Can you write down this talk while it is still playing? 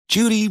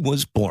Judy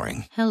was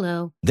boring.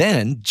 Hello.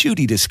 Then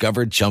Judy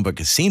discovered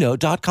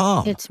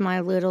ChumbaCasino.com. It's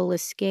my little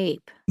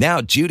escape. Now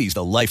Judy's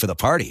the life of the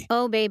party.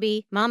 Oh,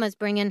 baby, mama's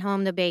bringing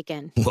home the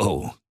bacon.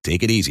 Whoa,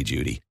 take it easy,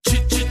 Judy.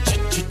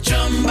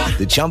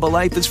 The Chumba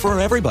life is for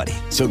everybody.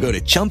 So go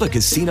to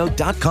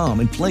ChumbaCasino.com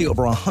and play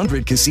over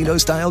 100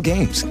 casino-style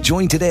games.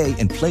 Join today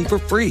and play for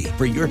free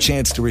for your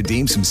chance to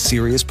redeem some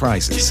serious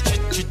prizes.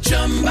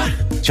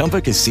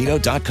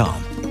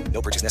 ChumbaCasino.com.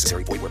 No purchase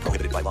necessary. Void where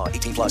prohibited by law.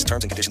 18 plus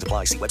terms and conditions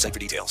apply. See website for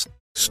details.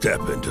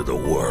 Step into the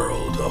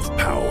world of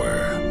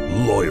power,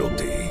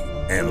 loyalty,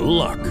 and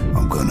luck.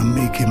 I'm going to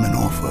make him an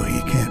offer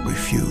he can't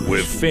refuse.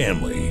 With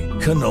family,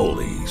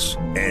 cannolis,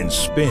 and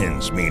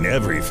spins mean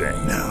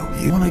everything. Now,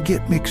 you want to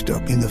get mixed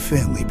up in the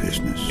family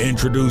business.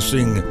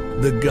 Introducing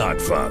The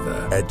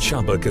Godfather at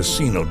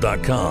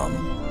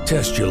ChumbaCasino.com.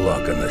 Test your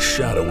luck in the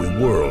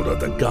shadowy world of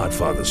The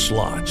Godfather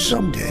slot.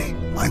 Someday,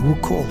 I will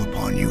call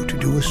upon you to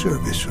do a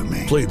service for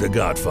me. Play The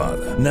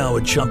Godfather, now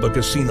at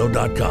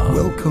ChumbaCasino.com.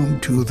 Welcome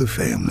to the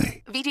family.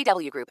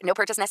 VGW Group. No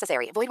purchase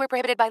necessary. Void where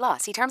prohibited by law.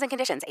 See terms and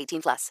conditions.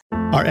 18 plus.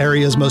 Our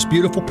area's most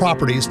beautiful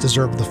properties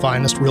deserve the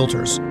finest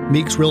realtors.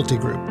 Meeks Realty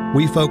Group.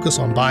 We focus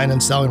on buying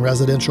and selling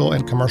residential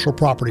and commercial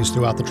properties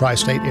throughout the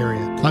tri-state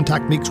area.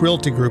 Contact Meeks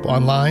Realty Group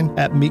online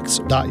at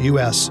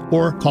meeks.us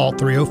or call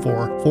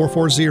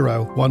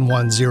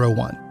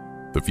 304-440-1101.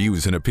 The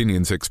views and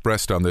opinions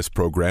expressed on this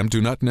program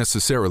do not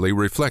necessarily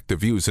reflect the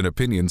views and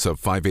opinions of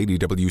 580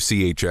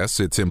 WCHS,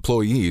 its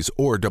employees,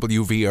 or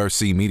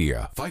WVRC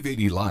Media.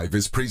 580 Live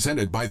is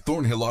presented by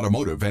Thornhill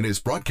Automotive and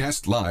is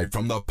broadcast live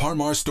from the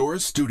Parmar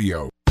Stores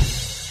studio.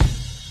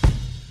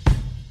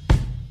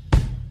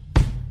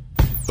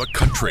 The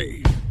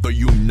country, the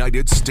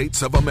United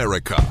States of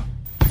America.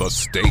 The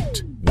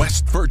state,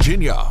 West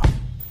Virginia.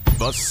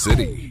 The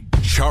city,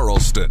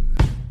 Charleston.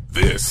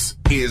 This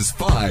is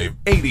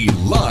 580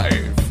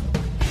 Live.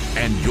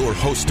 And your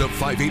host of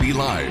 580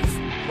 Live.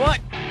 What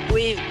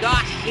we've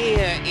got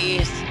here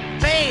is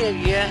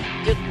failure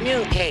to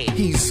communicate.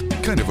 He's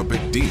kind of a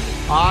big deal.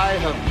 I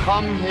have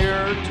come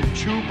here to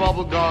chew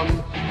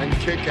bubblegum and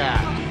kick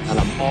ass. And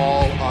I'm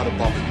all out of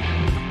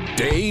bubblegum.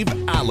 Dave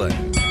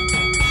Allen.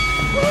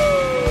 Woo!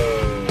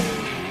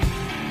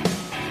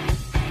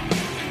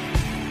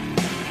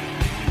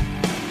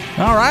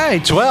 All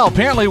right. Well,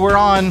 apparently we're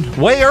on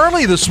way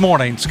early this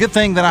morning. It's a good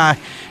thing that I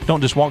don't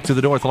just walk through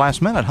the door at the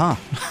last minute, huh?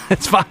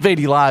 It's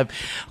 580 Live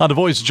on the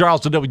Voice of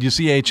Charleston,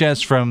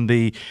 WCHS from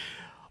the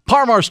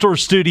Parmar Store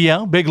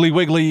studio. Piggly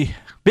Wiggly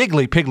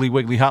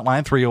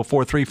hotline,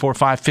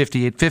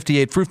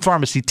 304-345-5858. Fruit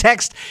Pharmacy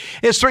text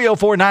is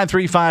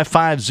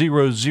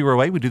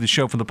 304-935-5008. We do the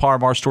show from the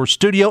Parmar Store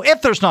studio.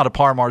 If there's not a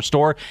Parmar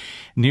store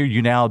near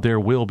you now, there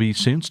will be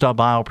soon. Stop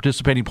by all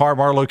participating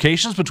Parmar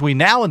locations between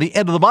now and the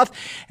end of the month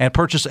and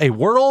purchase a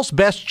World's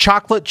Best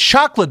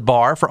chocolate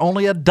bar for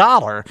only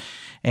 $1.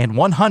 And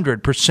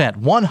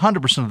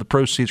 100% of the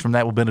proceeds from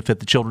that will benefit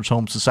the Children's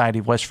Home Society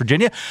of West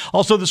Virginia.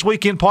 Also this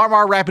weekend,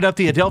 Parmar wrapping up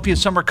the Adelphia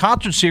Summer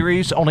Concert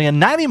Series. Only a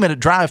 90-minute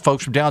drive,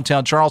 folks, from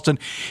downtown Charleston.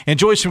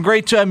 Enjoy some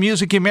great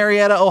music in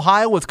Marietta,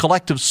 Ohio with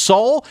Collective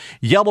Soul,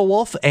 Yellow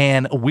Wolf,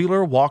 and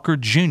Wheeler Walker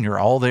Jr.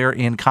 All there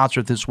in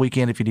concert this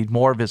weekend. If you need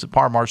more, visit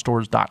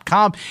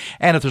parmarstores.com.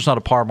 And if there's not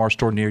a Parmar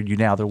store near you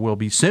now, there will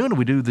be soon.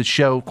 We do the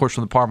show, of course,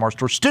 from the Parmar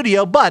Store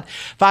studio, but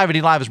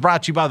 580 Live is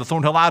brought to you by the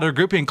Thornhill Auto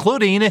Group,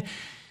 including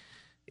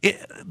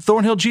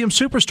Thornhill GM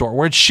Superstore,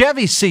 where it's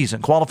Chevy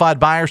season. Qualified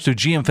buyers through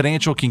GM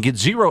Financial can get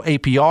 0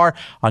 APR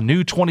on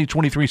new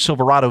 2023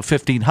 Silverado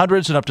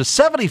 1500s and up to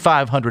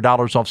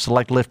 $7,500 off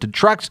select lifted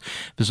trucks.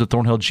 Visit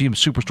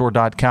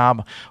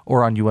ThornhillGMSuperstore.com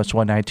or on US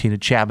 119 in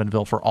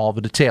Chapmanville for all the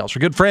details. Our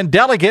good friend,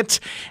 delegate,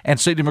 and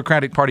State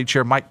Democratic Party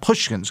Chair Mike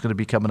Pushkin is going to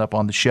be coming up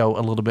on the show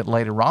a little bit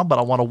later on, but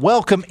I want to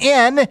welcome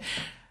in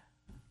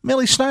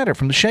Millie Snyder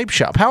from the Shape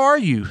Shop. How are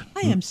you?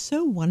 I am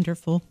so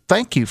wonderful.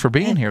 Thank you for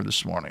being here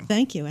this morning.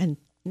 Thank you. And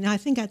I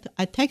think I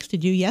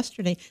texted you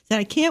yesterday, said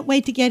I can't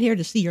wait to get here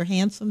to see your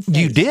handsome face.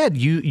 You did.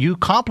 You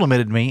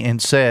complimented me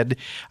and said,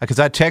 because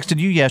I texted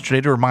you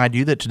yesterday to remind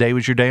you that today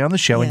was your day on the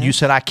show, yes. And you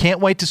said, I can't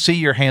wait to see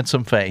your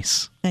handsome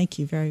face. Thank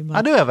you very much.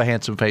 I do have a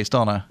handsome face,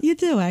 don't I? You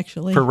do,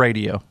 actually. For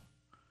radio.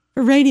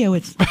 For radio,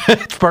 it's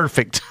it's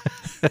perfect.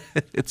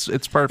 It's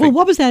perfect. Well,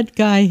 what was that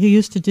guy who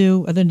used to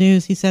do the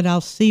news? He said,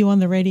 I'll see you on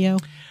the radio.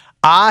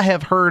 I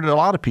have heard a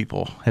lot of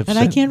people have said. But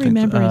I can't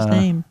remember his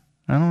name.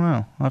 I don't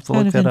know. I'll have to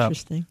look that up.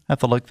 Interesting. I have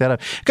to look that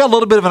up. Got a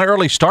little bit of an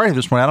early starting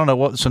this morning. I don't know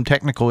what some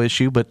technical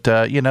issue, but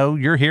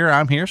you're here,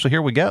 I'm here, so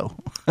here we go.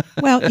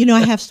 Well,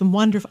 I have some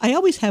I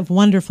always have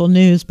wonderful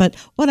news, but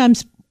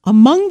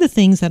among the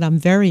things that I'm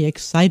very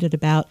excited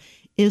about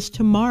is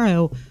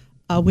tomorrow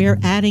we're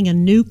adding a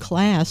new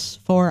class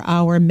for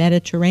our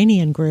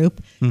Mediterranean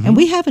group, and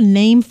we have a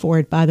name for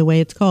it, by the way.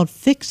 It's called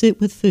Fix It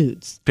with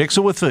Foods. Fix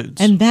It with Foods.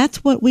 And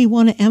that's what we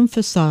want to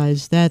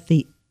emphasize, that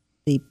the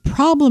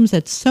problems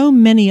that so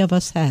many of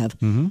us have,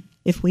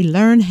 if we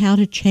learn how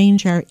to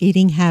change our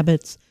eating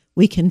habits,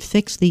 we can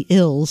fix the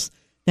ills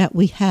that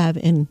we have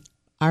in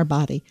our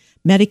body.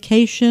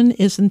 Medication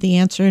isn't the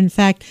answer. In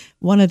fact,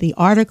 one of the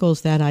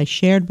articles that I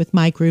shared with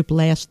my group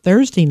last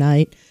Thursday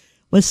night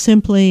was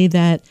simply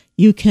that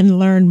you can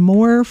learn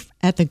more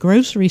at the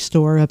grocery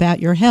store about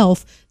your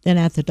health than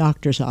at the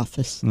doctor's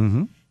office.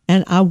 Mm-hmm.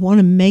 And I want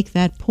to make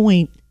that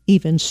point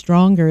even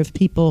stronger if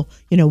people,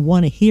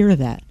 want to hear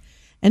that.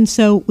 And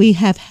so we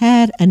have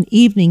had an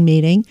evening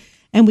meeting,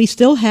 and we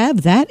still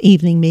have that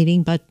evening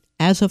meeting, but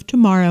as of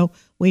tomorrow,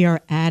 we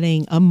are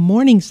adding a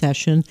morning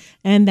session,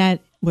 and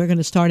that we're going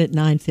to start at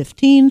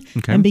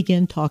 9:15 and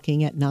begin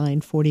talking at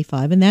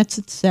 9:45. And that's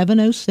at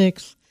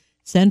 706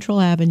 Central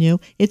Avenue.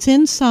 It's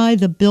inside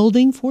the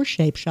building for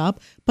Shape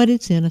Shop, but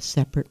it's in a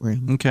separate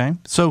room. Okay.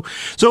 So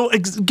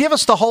give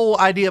us the whole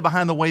idea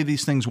behind the way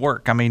these things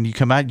work. I mean, you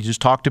come out, you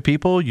just talk to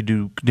people, you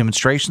do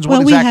demonstrations.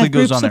 What exactly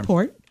goes on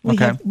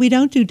there? We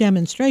don't do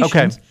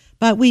demonstrations,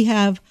 but we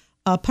have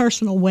a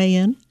personal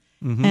weigh-in,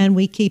 and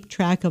we keep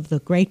track of the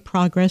great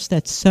progress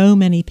that so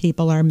many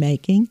people are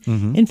making.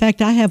 In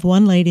fact, I have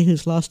one lady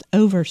who's lost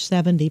over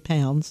 70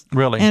 pounds.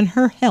 Really? And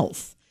her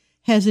health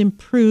has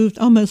improved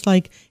almost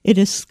like it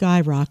has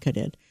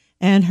skyrocketed.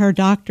 And her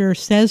doctor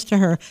says to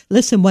her,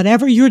 listen,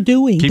 whatever you're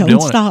doing,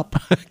 don't stop.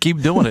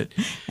 Keep doing it.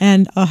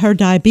 And her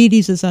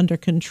diabetes is under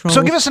control.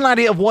 So give us an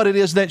idea of what it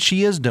is that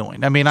she is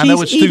doing. I mean, I she's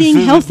know it's eating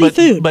food, healthy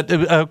food. But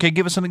okay,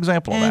 give us an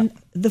example of that.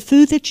 The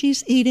food that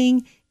she's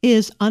eating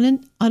is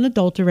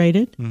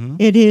unadulterated.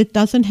 It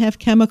doesn't have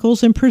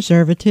chemicals and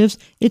preservatives.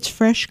 It's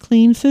fresh,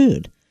 clean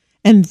food.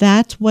 And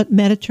that's what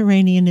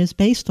Mediterranean is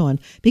based on.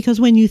 Because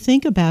when you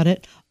think about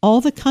it, all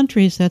the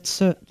countries that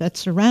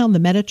surround the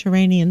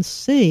Mediterranean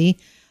Sea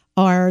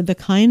are the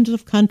kinds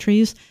of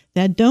countries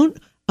that don't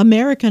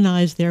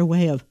Americanize their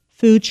way of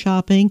food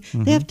shopping.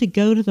 They have to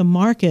go to the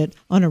market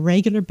on a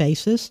regular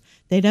basis.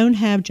 They don't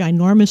have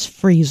ginormous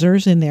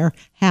freezers in their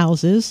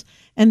houses,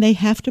 and they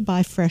have to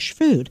buy fresh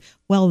food.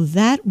 Well,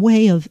 that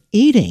way of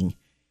eating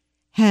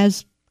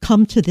has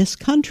come to this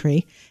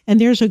country, and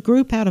there's a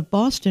group out of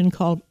Boston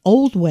called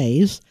Old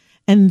Ways,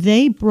 and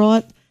they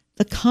brought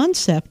the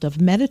concept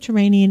of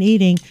Mediterranean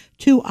eating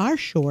to our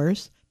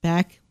shores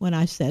back when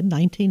I said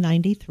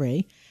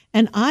 1993,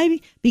 and I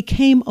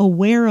became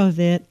aware of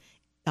it,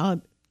 I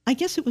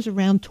guess it was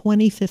around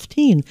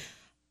 2015.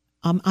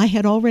 I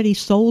had already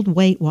sold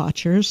Weight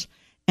Watchers,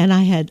 and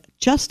I had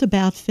just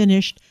about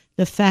finished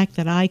the fact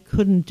that I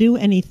couldn't do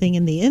anything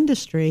in the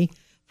industry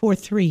for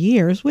 3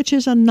 years, which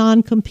is a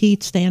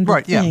non-compete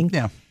standard thing.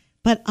 Yeah.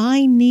 But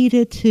I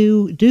needed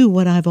to do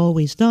what I've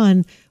always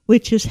done,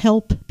 which is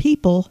help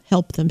people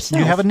help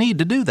themselves. You have a need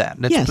to do that.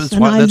 That's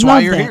and why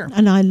you're here.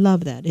 And I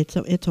love that.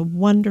 It's a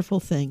wonderful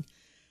thing.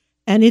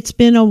 And it's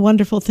been a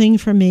wonderful thing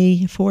for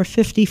me for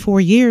 54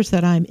 years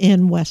that I'm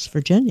in West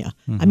Virginia.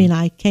 I mean,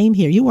 I came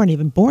here. You weren't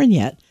even born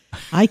yet.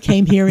 I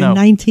came here in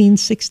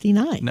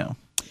 1969. No.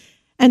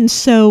 And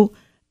so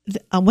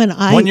when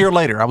I... 1 year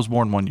later. I was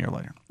born 1 year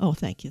later. Oh,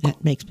 thank you.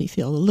 That makes me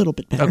feel a little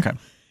bit better. Okay.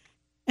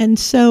 And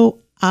so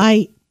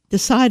I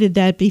decided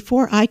that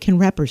before I can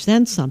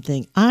represent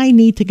something, I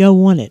need to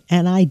go on it.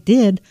 And I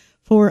did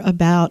for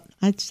about,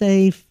 I'd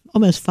say,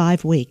 almost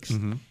 5 weeks.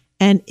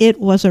 And it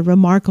was a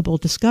remarkable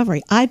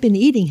discovery. I've been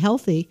eating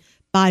healthy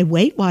by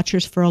Weight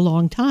Watchers for a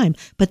long time,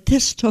 but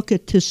this took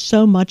it to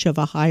so much of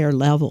a higher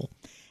level.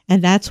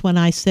 And that's when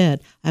I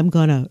said, I'm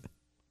going to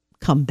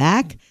come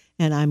back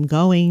and I'm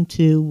going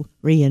to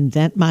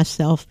reinvent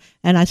myself.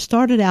 And I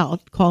started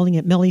out calling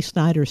it Millie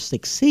Snyder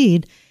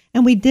Succeed.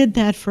 And we did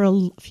that for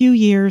a few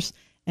years.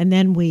 And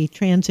then we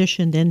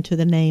transitioned into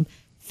the name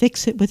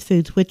Fix It with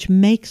Foods, which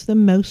makes the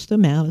most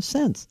amount of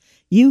sense.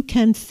 You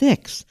can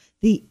fix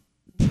the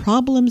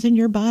problems in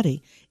your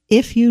body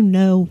if you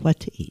know what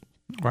to eat.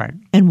 Right.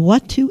 And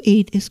what to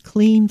eat is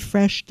clean,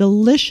 fresh,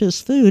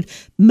 delicious food.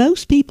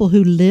 Most people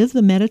who live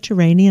the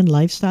Mediterranean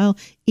lifestyle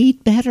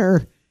eat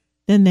better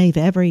than they've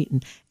ever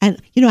eaten.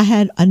 And, I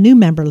had a new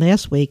member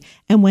last week,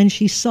 and when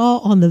she saw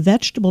on the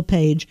vegetable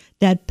page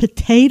that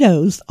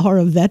potatoes are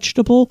a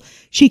vegetable,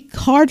 she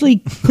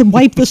hardly could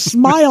wipe the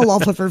smile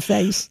off of her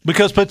face.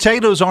 Because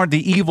potatoes aren't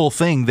the evil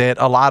thing that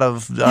a lot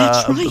of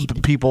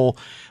people,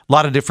 a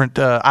lot of different,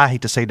 I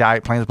hate to say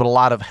diet plans, but a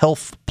lot of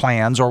health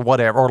plans or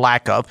whatever, or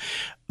lack of,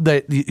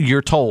 that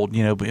you're told,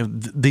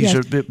 these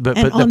are, but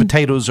the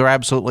potatoes are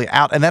absolutely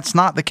out. And that's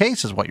not the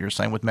case, is what you're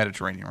saying with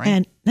Mediterranean, right?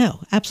 And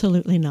no,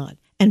 absolutely not.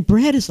 And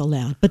bread is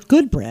allowed, but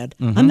good bread.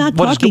 I'm not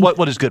talking.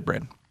 What is good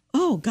bread?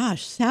 Oh,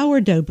 gosh,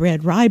 sourdough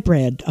bread, rye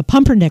bread, a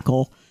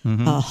pumpernickel,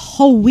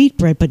 whole wheat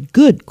bread, but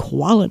good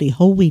quality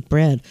whole wheat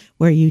bread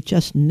where you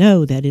just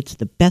know that it's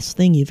the best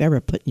thing you've ever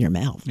put in your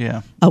mouth.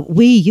 Yeah.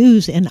 We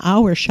use, in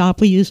our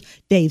shop, we use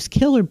Dave's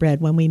Killer Bread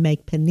when we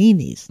make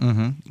paninis.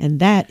 And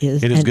that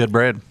is... It is good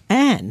bread.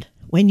 And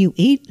when you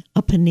eat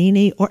a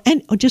panini or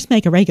just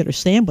make a regular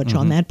sandwich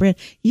on that bread,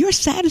 you're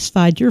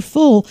satisfied, you're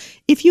full.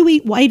 If you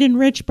eat white and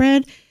rich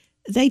bread,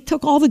 they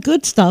took all the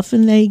good stuff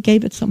and they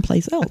gave it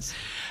someplace else.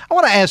 I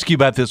want to ask you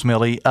about this,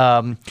 Millie,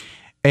 and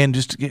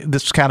just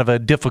this is kind of a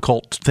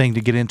difficult thing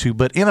to get into,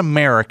 but in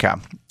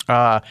America,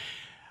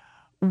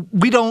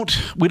 we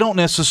don't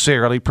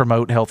necessarily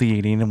promote healthy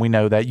eating, and we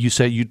know that. You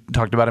said you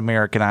talked about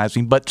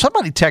Americanizing, but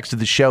somebody texted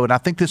the show, and I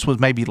think this was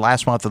maybe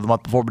last month or the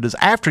month before, but it was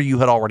after you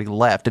had already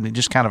left, and it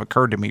just kind of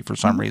occurred to me for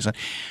some reason.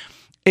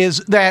 is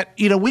that,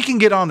 we can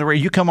get on the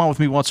radio. You come on with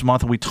me once a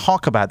month and we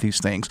talk about these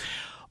things.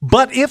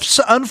 But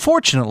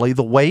unfortunately,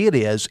 the way it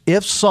is,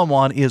 if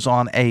someone is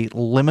on a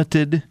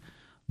limited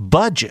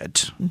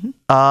budget,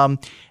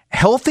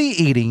 healthy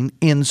eating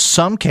in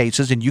some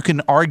cases, and you can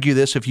argue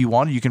this if you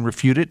want, you can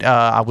refute it.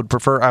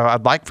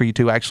 I'd like for you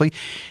to actually,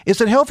 is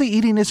that healthy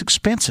eating is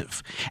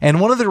expensive.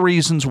 And one of the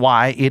reasons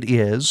why it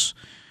is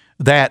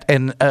that,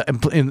 and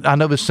I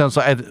know this sounds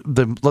like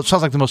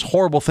the most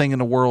horrible thing in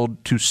the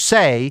world to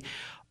say,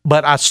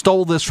 but I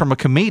stole this from a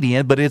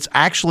comedian, but it's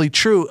actually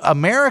true.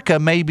 America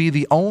may be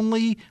the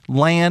only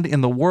land in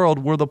the world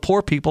where the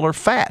poor people are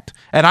fat.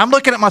 And I'm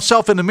looking at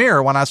myself in the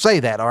mirror when I say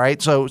that, all right?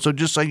 So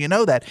just so you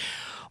know that.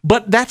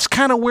 But that's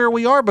kind of where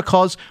we are,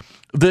 because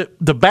the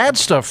bad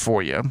stuff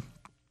for you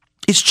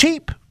is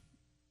cheap.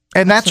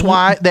 And that's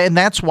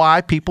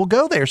why people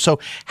go there.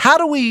 So how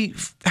do we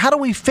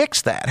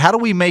fix that? How do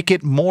we make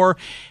it more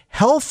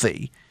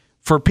healthy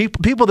for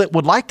people that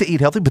would like to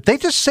eat healthy, but they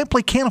just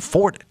simply can't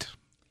afford it?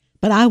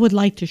 But I would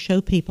like to show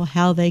people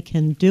how they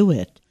can do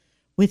it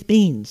with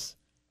beans,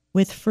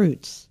 with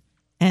fruits.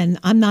 And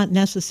I'm not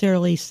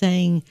necessarily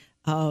saying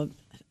the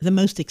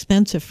most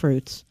expensive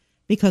fruits,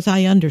 because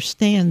I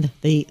understand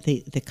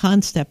the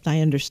concept.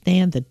 I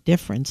understand the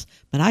difference.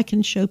 But I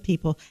can show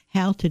people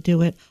how to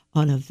do it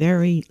on a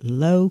very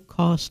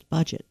low-cost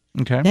budget.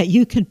 Okay. That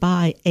you could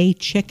buy a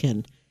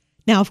chicken.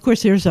 Now, of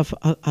course, there's a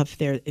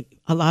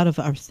lot of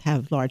us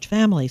have large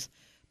families,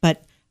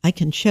 but I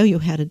can show you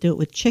how to do it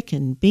with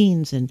chicken,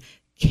 beans, and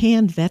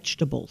canned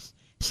vegetables,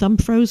 some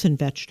frozen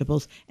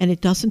vegetables, and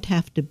it doesn't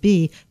have to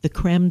be the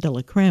creme de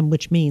la creme,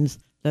 which means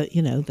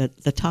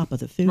the top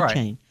of the food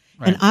chain.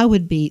 Right. And I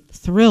would be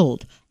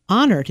thrilled,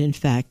 honored, in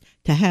fact,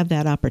 to have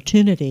that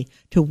opportunity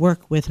to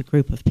work with a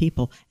group of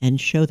people and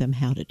show them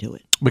how to do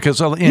it. Because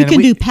you can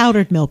do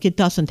powdered milk; it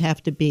doesn't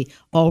have to be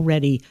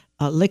already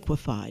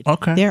liquefied.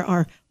 Okay. There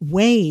are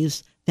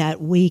ways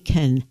that we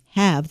can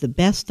have the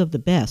best of the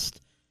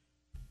best,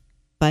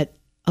 but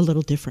a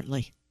little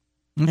differently.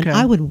 Okay. And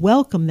I would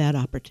welcome that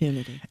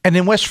opportunity. And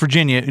in West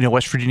Virginia,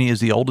 West Virginia is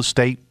the oldest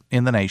state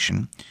in the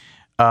nation.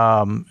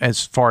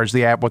 As far as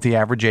what the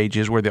average age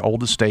is, we're the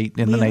oldest state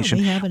in the nation.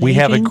 We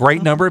have a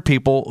great number of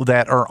people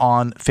that are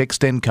on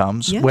fixed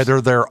incomes, yes.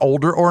 Whether they're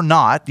older or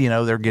not.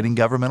 They're getting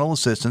governmental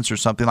assistance or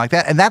something like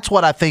that. And that's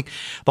what I think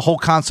the whole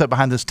concept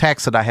behind this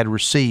text that I had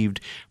received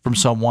from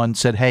someone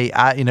said, hey,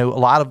 a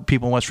lot of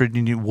people in West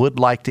Virginia would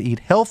like to eat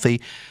healthy,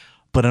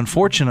 but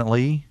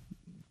unfortunately,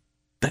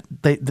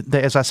 they,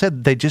 as I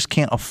said, they just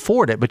can't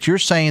afford it. But you're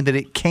saying that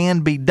it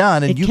can be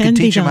done, and you can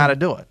teach them how to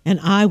do it. And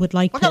I would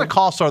like What kind of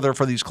costs are there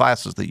for these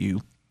classes that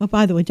you... Well,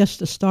 by the way, just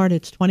to start,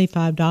 it's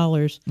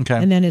 $25.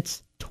 Okay. And then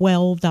it's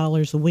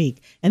 $12 a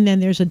week. And then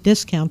there's a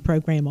discount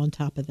program on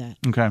top of that.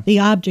 Okay. The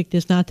object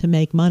is not to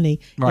make money.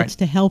 Right. It's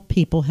to help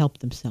people help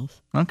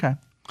themselves. Okay.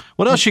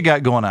 What else you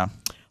got going on?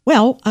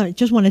 Well, I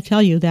just want to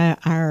tell you that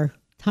our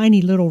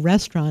tiny little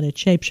restaurant at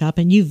Shape Shop,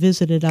 and you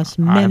visited us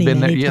many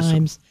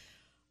times.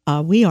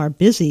 We are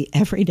busy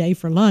every day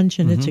for lunch,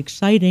 and it's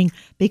exciting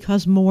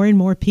because more and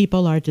more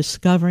people are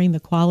discovering the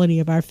quality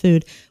of our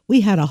food.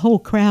 We had a whole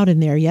crowd in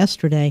there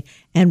yesterday,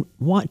 and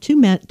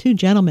two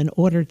gentlemen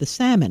ordered the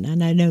salmon,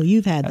 and I know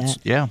you've had that.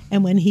 Yeah.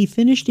 And when he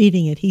finished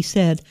eating it, he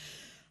said,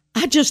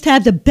 I just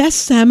had the best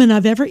salmon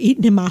I've ever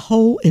eaten in my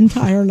whole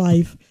entire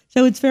life.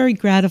 So it's very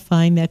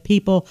gratifying that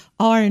people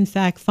are, in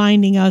fact,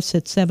 finding us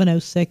at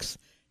 706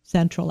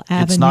 Central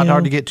Avenue. It's not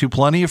hard to get to.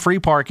 Plenty of free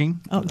parking.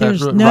 Oh,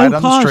 there's no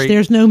cost.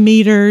 There's no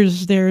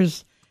meters.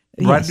 There's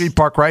You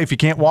park right. If you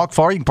can't walk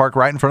far, you can park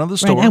right in front of the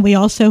store. Right. And we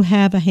also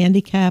have a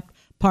handicap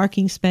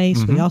parking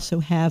space. We also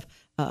have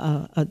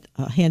a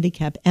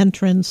handicap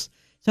entrance.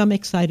 So I'm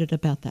excited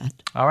about that.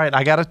 All right.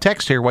 I got a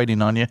text here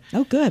waiting on you.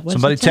 Oh, good.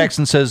 Somebody texts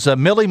and says,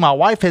 Millie, my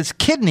wife has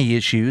kidney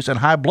issues and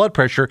high blood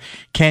pressure.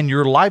 Can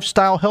your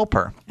lifestyle help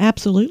her?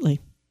 Absolutely.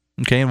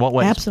 Okay. In what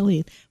ways?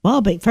 Absolutely.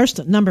 Well, but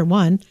first, number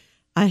one,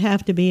 I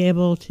have to be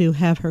able to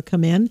have her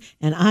come in,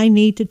 and I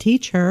need to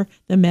teach her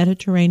the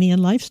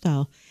Mediterranean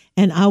lifestyle.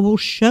 And I will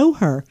show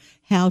her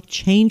how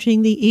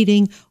changing the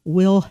eating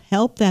will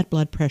help that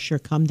blood pressure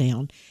come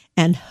down.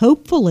 And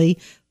hopefully,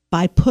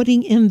 by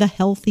putting in the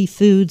healthy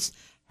foods,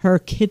 her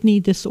kidney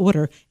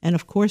disorder, and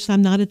of course,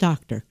 I'm not a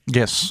doctor.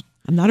 Yes.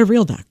 I'm not a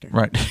real doctor.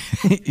 Right.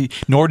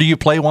 Nor do you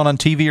play one on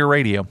TV or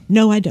radio.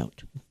 No, I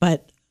don't.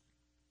 But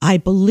I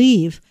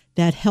believe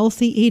that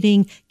healthy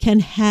eating can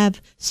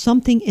have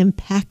something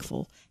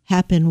impactful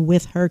happen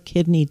with her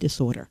kidney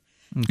disorder.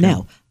 Okay.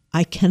 Now,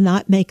 I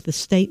cannot make the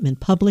statement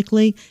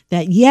publicly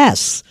that,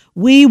 yes,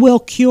 we will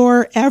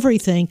cure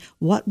everything.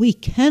 What we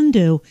can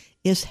do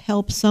is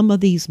help some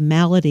of these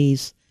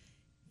maladies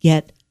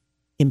get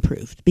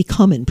improved,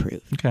 become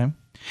improved. Okay.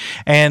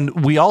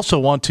 And we also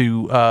want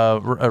to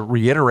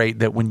reiterate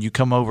that when you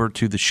come over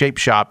to the Shape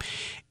Shop,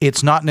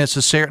 it's not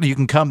necessarily, you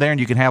can come there and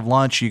you can have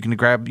lunch, you can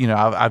grab,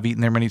 I've eaten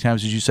there many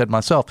times, as you said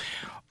myself,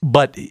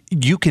 But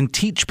you can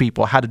teach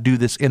people how to do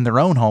this in their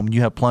own home.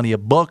 You have plenty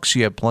of books.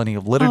 You have plenty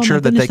of literature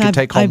that they can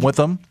take home with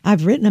them.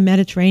 I've written a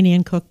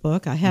Mediterranean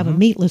cookbook. I have a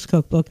meatless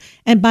cookbook.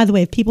 And by the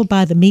way, if people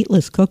buy the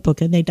meatless cookbook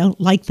and they don't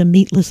like the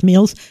meatless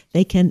meals,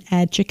 they can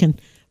add chicken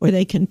or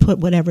they can put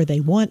whatever they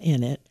want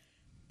in it,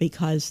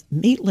 because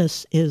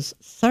meatless is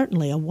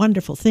certainly a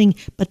wonderful thing,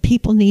 but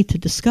people need to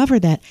discover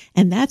that.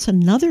 And that's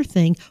another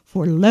thing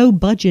for low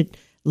budget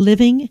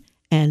living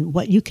and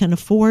what you can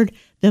afford.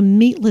 The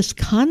meatless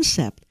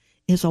concept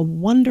is a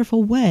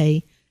wonderful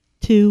way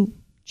to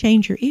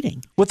change your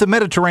eating. With the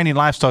Mediterranean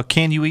lifestyle,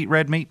 can you eat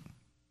red meat?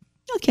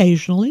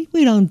 Occasionally.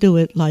 We don't do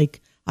it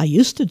like I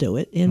used to do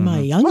it in my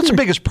younger. What's the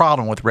biggest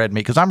problem with red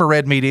meat? Because I'm a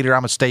red meat eater.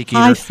 I'm a steak eater.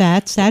 High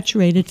fat,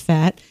 saturated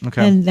fat.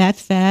 Okay. And that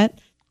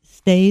fat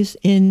stays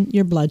in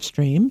your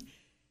bloodstream.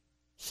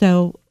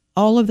 So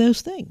all of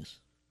those things.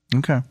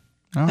 Okay.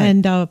 All right.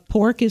 And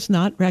pork is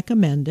not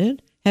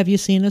recommended. Have you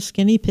seen a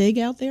skinny pig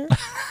out there?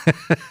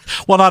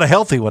 Well, not a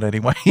healthy one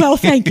anyway. Well,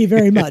 thank you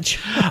very much.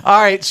 All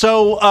right.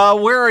 So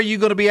where are you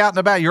going to be out and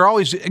about? You're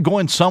always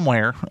going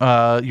somewhere.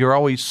 You're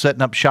always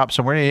setting up shop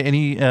somewhere.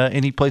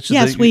 Any places?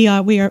 Yes, we're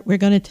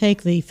going to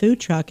take the food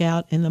truck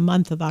out in the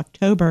month of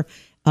October.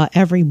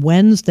 Every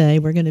Wednesday,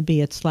 we're going to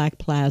be at Slack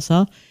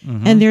Plaza.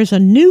 And there's a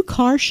new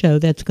car show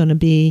that's going to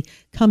be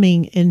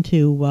coming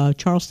into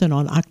Charleston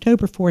on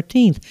October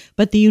 14th.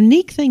 But the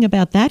unique thing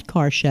about that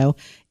car show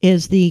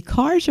is the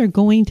cars are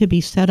going to be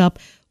set up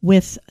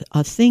with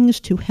things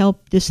to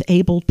help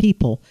disabled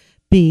people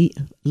be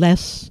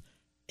less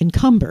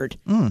encumbered.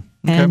 Okay.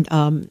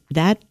 And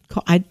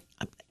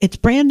it's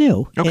brand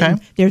new. Okay.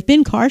 And there's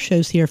been car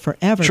shows here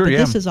forever, Sure, but yeah.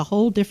 this is a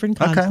whole different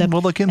concept. Okay,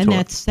 we'll look into and it.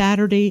 that's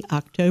Saturday,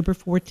 October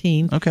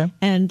 14th. Okay.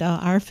 And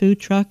our food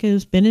truck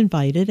has been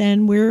invited,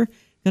 and we're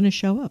going to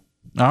show up.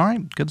 All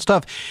right, good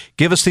stuff.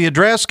 Give us the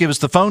address. Give us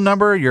the phone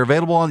number. You're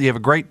available. You have a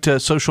great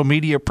social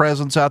media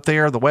presence out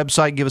there. The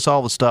website. Give us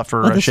all the stuff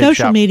for the Shake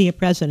social Shop. media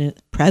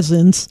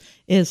presence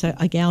is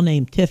a gal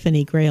named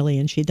Tiffany Grayley,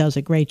 and she does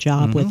a great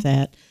job with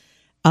that.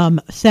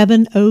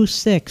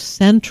 706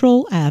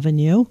 Central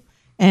Avenue,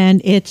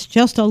 and it's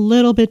just a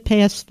little bit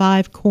past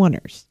Five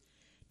Corners.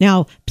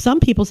 Now,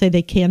 some people say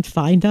they can't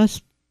find us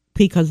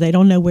because they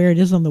don't know where it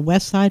is on the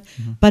west side.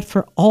 But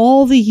for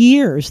all the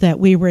years that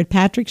we were at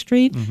Patrick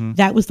Street,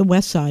 that was the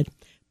west side.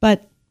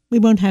 But we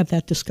won't have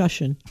that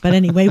discussion. But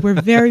anyway,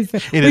 we're very,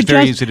 It is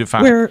very easy to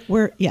find.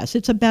 Yes,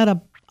 it's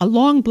about a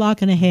long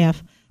block and a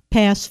half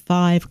past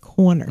Five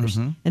Corners.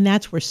 And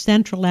that's where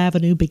Central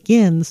Avenue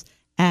begins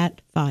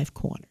at Five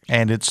Corners.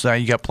 And it's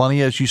you got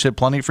plenty, as you said,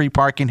 plenty of free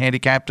parking,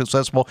 handicapped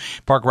accessible.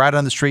 Park right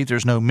on the street.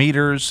 There's no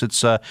meters. It's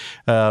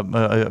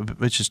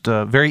just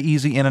very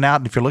easy in and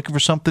out. And if you're looking for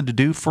something to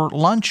do for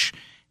lunch,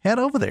 head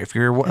over there. If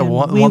you're one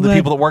of the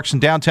people that works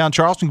in downtown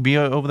Charleston, you can be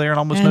over there in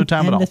almost no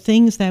time at all. And the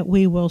things that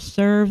we will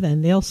serve,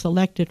 and they'll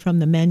select it from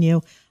the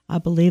menu. I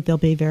believe they'll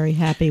be very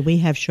happy. We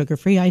have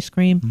sugar-free ice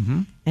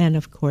cream, and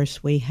of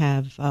course we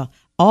have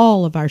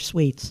all of our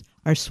sweets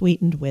are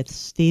sweetened with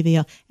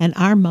stevia, and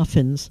our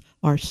muffins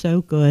are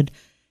so good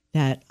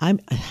that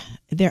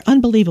they're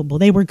unbelievable.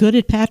 They were good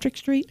at Patrick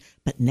Street,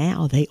 but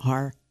now they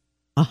are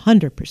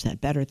 100%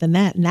 better than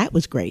that, and that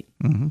was great.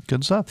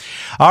 Good stuff.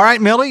 All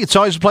right, Millie, it's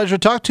always a pleasure to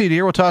talk to you,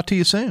 dear. We'll talk to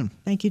you soon.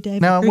 Thank you,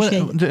 Dave. Now,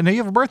 Appreciate it. now you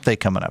have a birthday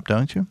coming up,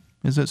 don't you?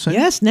 Is it soon?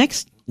 Yes,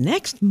 next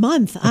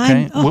month.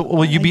 Okay.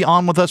 Will you be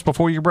on with us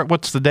before your birthday?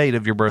 What's the date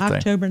of your birthday?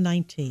 October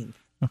 19th.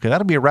 Okay,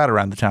 that'll be right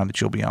around the time that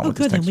you'll be on with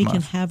us good, next and we month.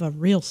 can have a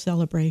real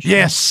celebration.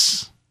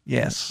 Yes.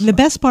 The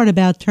best part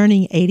about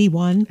turning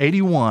 81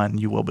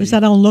 you will be. is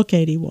I don't look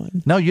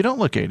 81. No, you don't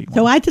look 81.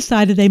 So I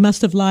decided they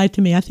must have lied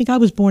to me. I think I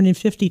was born in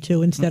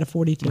 52 instead of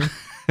 42.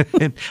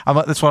 That's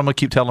what I'm going to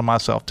keep telling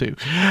myself, too.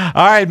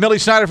 All right, Millie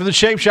Snyder from the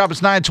Shape Shop.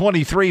 It's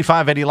 923,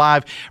 580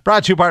 Live.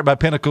 Brought to you by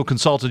Pinnacle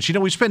Consultants. You know,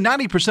 we spend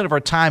 90% of our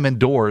time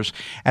indoors,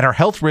 and our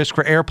health risk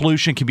for air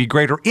pollution can be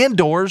greater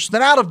indoors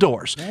than out of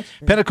doors.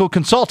 Pinnacle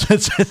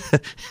Consultants,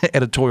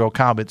 editorial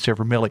comments here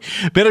from Millie.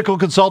 Pinnacle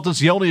Consultants,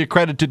 the only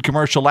accredited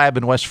commercial lab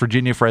in West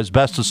Virginia for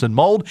asbestos and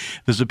mold.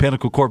 Visit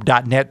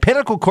pinnaclecorp.net.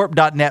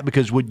 Pinnaclecorp.net,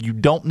 because what you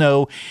don't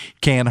know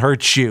can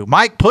hurt you.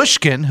 Mike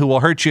Pushkin, who will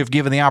hurt you if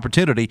given the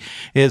opportunity,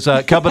 is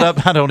coming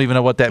up. I don't even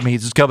know what that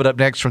means. It's coming up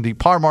next from the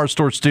Parmar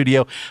Store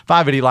Studio,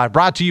 580 Live,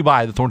 brought to you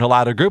by the Thornhill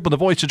Auto Group and the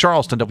Voice of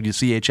Charleston,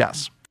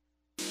 WCHS.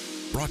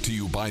 Brought to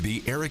you by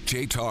the Eric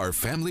J. Tarr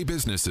Family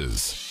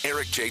Businesses.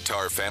 Eric J.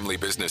 Tarr Family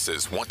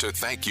Businesses want to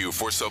thank you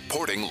for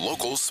supporting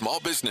local small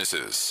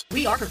businesses.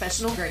 We are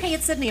professional grade. Hey,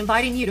 it's Sydney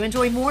inviting you to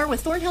enjoy more with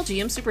Thornhill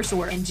GM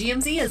Superstore. And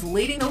GMC is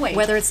leading the way.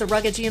 Whether it's the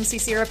rugged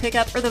GMC Sierra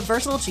pickup or the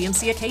versatile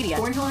GMC Acadia,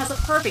 Thornhill has a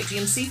perfect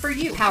GMC for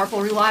you.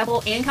 Powerful,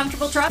 reliable, and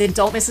comfortable truck. Then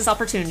don't miss this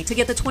opportunity to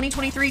get the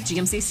 2023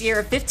 GMC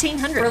Sierra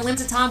 1500. For a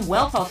limited time,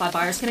 well-qualified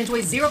buyers can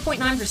enjoy 0.9%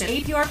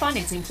 APR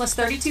financing plus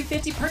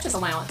 $32.50 purchase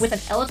allowance with an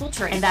eligible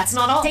trade. And that's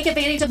not all. Take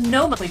advantage of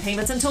no monthly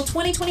payments until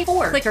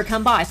 2024. Click or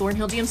come by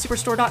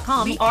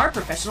ThornhillGMSuperstore.com. We are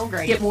professional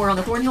grade. Get more on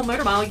the Thornhill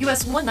Motor Mile,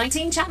 US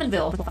 119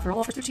 Chapmanville. For all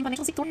offers through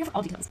financial, see Thornhill for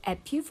all details.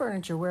 At Pew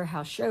Furniture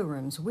Warehouse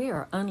showrooms, we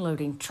are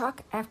unloading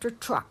truck after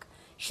truck.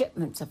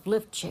 Shipments of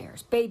lift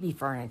chairs, baby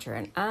furniture,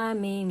 and I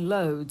mean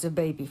loads of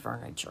baby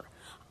furniture.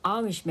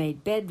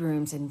 Amish-made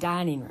bedrooms and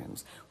dining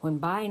rooms. When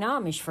buying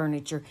Amish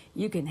furniture,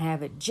 you can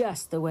have it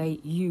just the way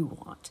you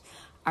want.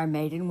 Our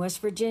made in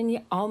West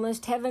Virginia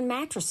Almost Heaven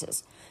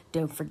mattresses.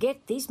 Don't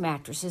forget these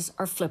mattresses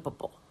are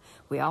flippable.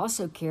 We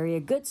also carry a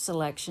good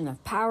selection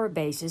of power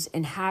bases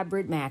and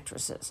hybrid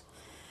mattresses.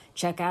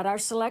 Check out our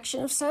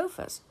selection of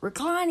sofas,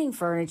 reclining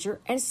furniture,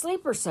 and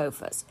sleeper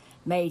sofas,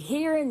 made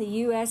here in the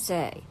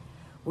USA.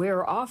 We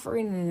are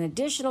offering an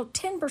additional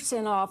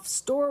 10% off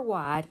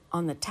store-wide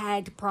on the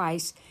tagged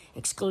price,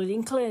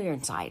 excluding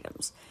clearance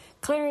items.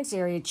 Clearance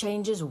area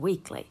changes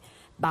weekly.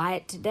 Buy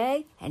it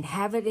today and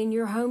have it in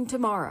your home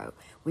tomorrow.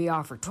 We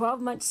offer 12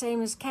 months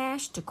same as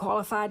cash to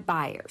qualified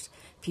buyers.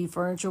 Pew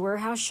Furniture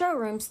Warehouse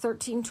Showrooms,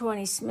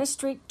 1320 Smith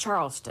Street,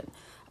 Charleston.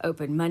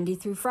 Open Monday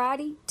through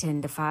Friday,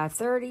 10 to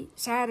 5:30,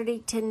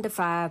 Saturday, 10 to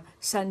 5,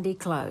 Sunday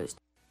closed.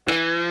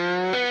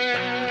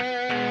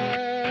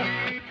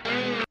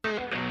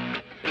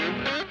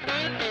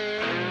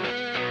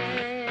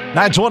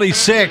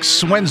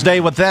 9:26 Wednesday.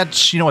 With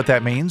that, you know what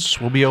that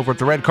means. We'll be over at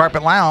the Red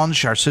Carpet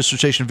Lounge, our sister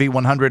station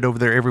V100, over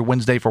there every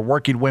Wednesday for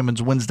Working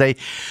Women's Wednesday.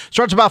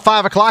 Starts about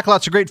 5 o'clock.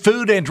 Lots of great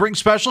food and drink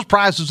specials,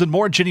 prizes, and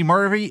more. Jenny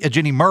Murray,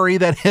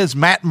 that is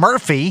Matt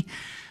Murphy,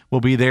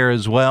 will be there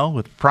as well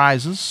with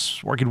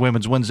prizes. Working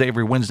Women's Wednesday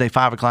every Wednesday,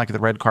 5 o'clock at the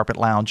Red Carpet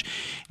Lounge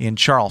in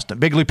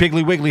Charleston. Biggly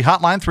Piggly Wiggly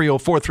hotline,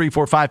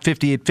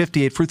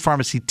 304-345-5858. Fruit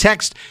Pharmacy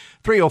text,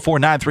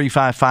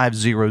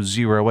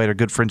 304-935-500. Our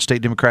good friend,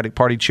 State Democratic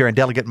Party Chair and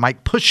Delegate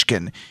Mike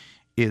Pushkin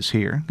is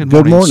here. Good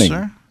morning,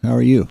 sir. How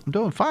are you? I'm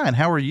doing fine.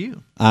 How are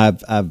you?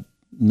 I've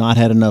not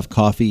had enough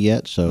coffee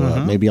yet,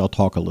 so maybe I'll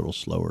talk a little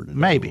slower today.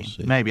 Maybe.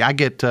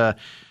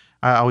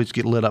 I always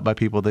get lit up by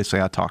people. They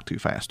say I talk too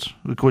fast,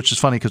 which is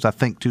funny because I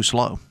think too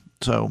slow.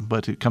 So,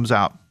 but it comes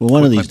out. Well,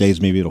 one of these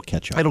days, maybe it'll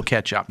catch up. It'll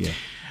catch up. Yeah.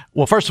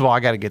 Well, first of all, I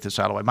got to get this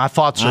out of the way. My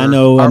thoughts are. I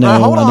know. Hold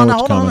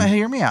on. Coming.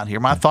 Hear me out here.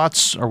 My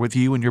thoughts are with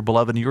you and your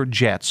beloved New York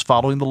Jets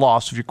following the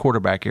loss of your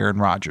quarterback, Aaron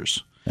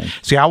Rodgers.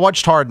 See, I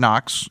watched Hard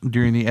Knocks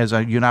you and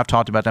I have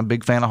talked about. I'm a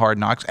big fan of Hard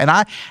Knocks, and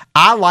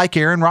I like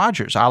Aaron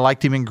Rodgers. I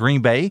liked him in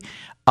Green Bay,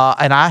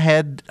 and I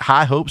had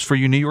high hopes for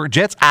your New York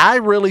Jets. I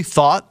really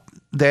thought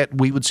that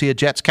we would see a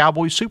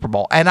Jets-Cowboys Super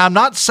Bowl, and I'm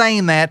not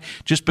saying that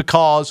just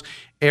because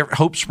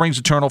hope springs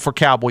eternal for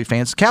Cowboy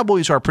fans. The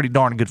Cowboys are a pretty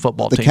darn good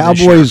football team. The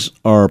Cowboys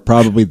are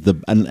probably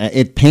and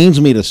it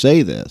pains me to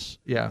say this.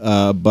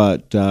 Yeah.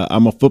 But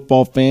I'm a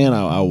football fan.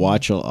 I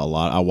watch a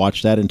lot. I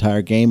watch that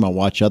entire game. I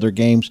watch other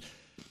games.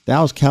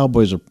 Dallas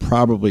Cowboys are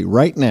probably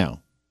right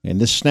now, in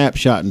this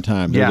snapshot in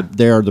time,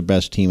 they are the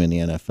best team in the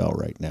NFL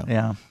right now.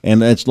 Yeah.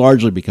 And it's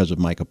largely because of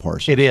Micah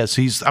Parsons. It is.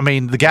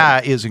 The guy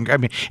is.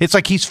 It's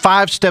like he's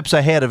 5 steps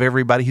ahead of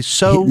everybody. He's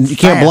so you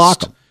can't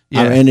block him.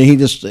 Yeah. And he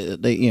just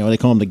they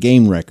call him the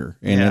game wrecker,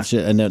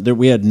 and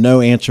we had no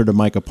answer to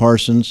Micah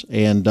Parsons,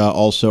 and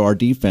also our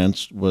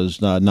defense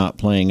was not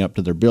playing up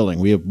to their billing.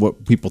 We have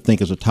what people think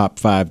is a top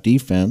 5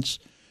 defense,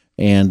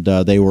 and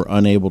they were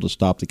unable to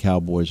stop the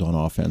Cowboys on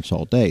offense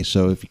all day.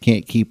 So if you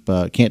can't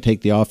can't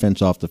take the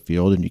offense off the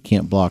field, and you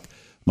can't block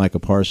Micah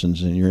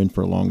Parsons, and you're in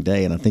for a long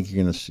day. And I think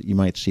you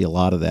might see a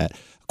lot of that.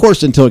 Of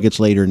course, until it gets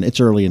later, and it's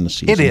early in the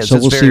season. It is. So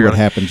we'll see what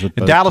happens with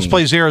both Dallas teams.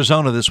 plays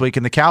Arizona this week,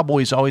 and the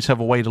Cowboys always have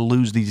a way to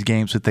lose these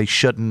games that they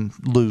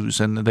shouldn't lose,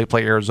 and they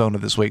play Arizona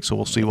this week, so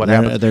we'll see what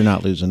happens. They're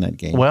not losing that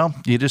game. Well,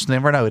 you just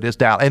never know. It is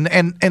Dallas.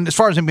 And as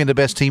far as them being the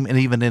best team, and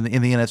even in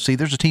the NFC,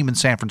 there's a team in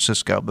San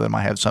Francisco that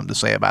might have something to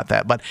say about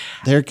that. But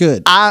they're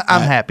good.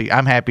 I'm happy.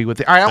 I'm happy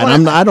with it. All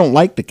right, I don't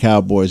like the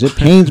Cowboys. It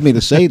pains me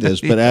to say this,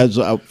 but as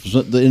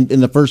in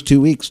the first 2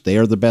 weeks, they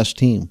are the best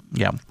team.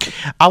 Yeah.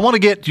 I want to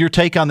get your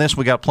take on this.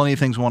 We got plenty of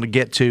things we want to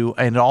get to,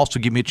 and also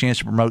give me a chance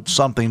to promote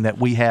something that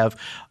we have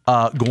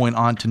going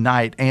on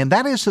tonight, and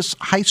that is this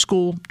high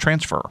school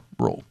transfer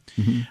rule.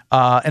 Mm-hmm.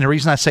 And the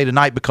reason I say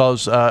tonight,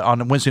 because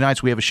on Wednesday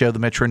nights we have a show, the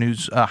Metro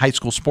News High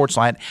School Sports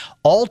Line.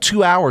 All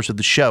 2 hours of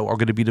the show are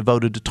going to be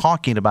devoted to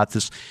talking about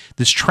this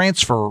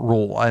transfer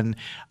rule. And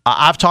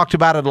I've talked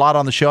about it a lot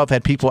on the show. I've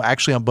had people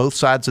actually on both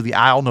sides of the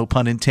aisle, no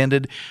pun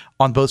intended,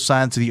 on both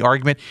sides of the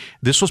argument.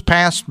 This was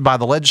passed by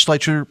the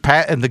legislature,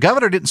 and the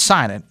governor didn't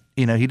sign it.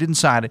 He didn't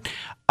sign it.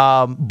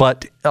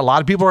 But a lot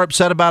of people are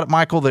upset about it,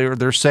 Michael.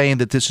 They're saying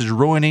that this is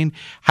ruining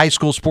high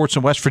school sports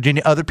in West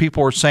Virginia. Other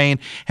people are saying,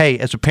 hey,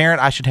 as a parent,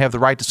 I should have the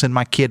right to send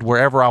my kid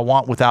wherever I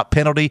want without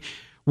penalty.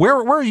 Where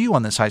are you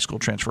on this high school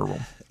transfer rule?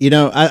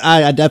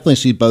 I definitely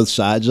see both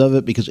sides of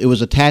it, because it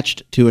was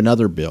attached to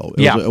another bill.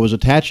 It was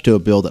attached to a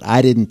bill that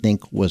I didn't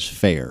think was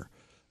fair.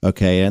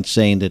 Okay, and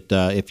saying that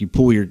if you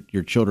pull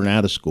your children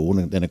out of school,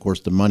 and then of course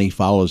the money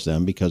follows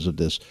them because of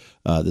this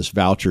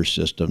voucher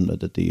system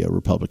that the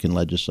Republican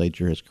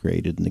legislature has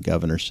created and the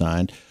governor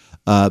signed.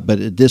 But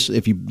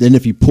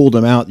if you pulled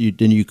them out,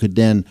 you could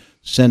then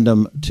send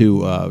them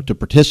to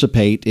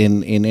participate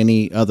in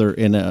any other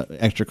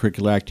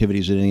extracurricular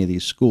activities at any of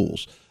these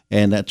schools.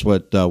 And that's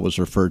what was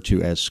referred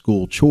to as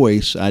school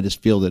choice. I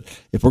just feel that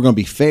if we're going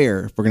to be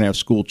fair, if we're going to have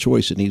school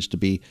choice, it needs to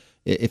be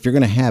if you're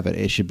going to have it,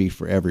 it should be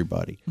for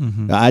everybody.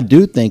 I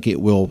do think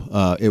it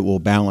will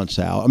balance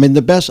out. I mean,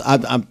 the best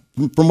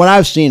from what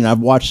I've seen, I've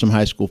watched some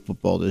high school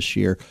football this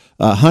year.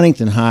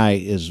 Huntington High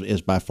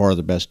is by far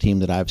the best team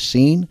that I've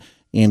seen,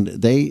 and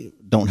they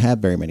don't have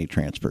very many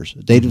transfers.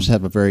 They just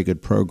have a very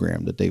good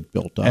program that they've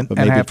built up. But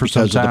maybe it's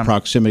because of the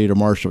proximity to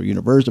Marshall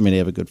University. I mean, they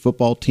have a good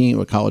football team,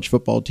 a college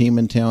football team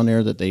in town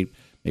there that they're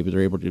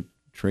able to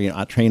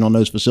train on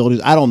those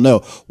facilities. I don't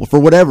know. Well, for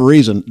whatever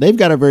reason, they've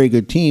got a very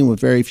good team with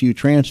very few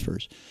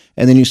transfers.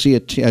 And then you see a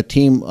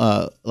team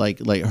like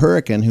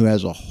Hurricane, who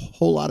has a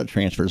whole lot of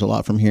transfers, a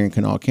lot from here in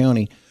Kanawha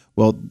County.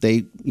 Well,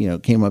 they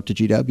came up to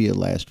GW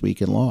last week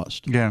and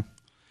lost. Yeah.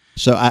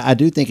 So I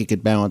do think it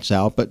could balance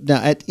out. But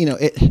now,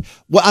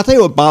 I'll tell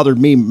you what bothered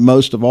me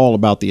most of all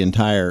about the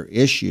entire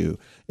issue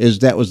is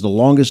that was the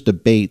longest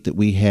debate that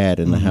we had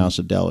in the House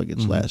of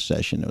Delegates last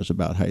session. It was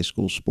about high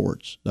school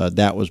sports.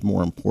 That was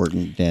more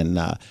important than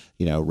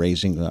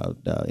raising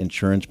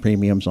insurance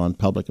premiums on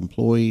public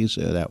employees.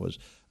 That was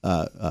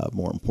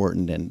more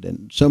important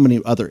than so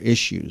many other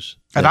issues.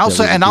 And I'll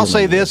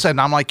say this,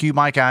 and I'm like you,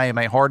 Mike. I am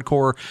a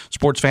hardcore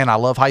sports fan. I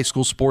love high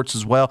school sports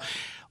as well.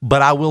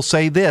 But I will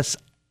say this: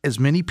 as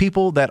many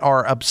people that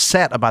are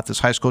upset about this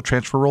high school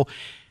transfer rule,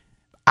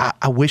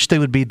 I wish they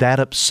would be that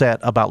upset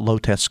about low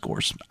test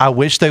scores. I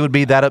wish they would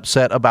be that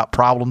upset about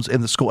problems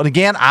in the school. And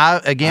again,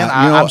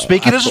 I'm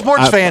speaking as a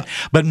sports fan,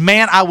 but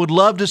man, I would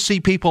love to see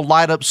people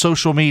light up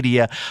social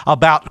media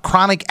about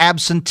chronic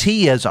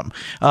absenteeism.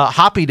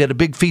 Hoppy did a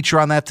big feature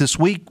on that this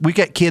week. We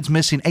got kids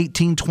missing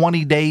 18,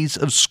 20 days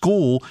of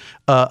school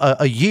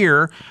a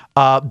year.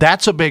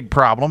 That's a big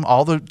problem.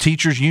 All the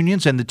teachers'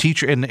 unions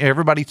and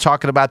everybody's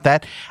talking about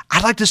that.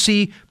 I'd like to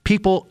see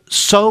people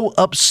so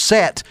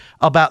upset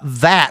about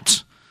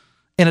that.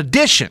 In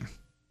addition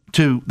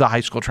to the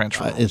high school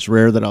transfer. It's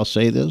rare that I'll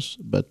say this,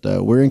 but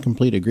we're in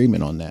complete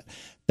agreement on that.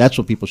 That's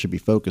what people should be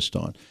focused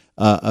on.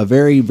 A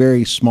very,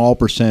 very small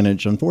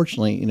percentage,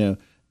 unfortunately,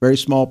 very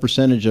small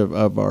percentage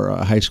of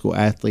our high school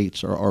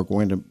athletes are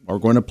going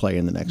to play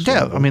in the next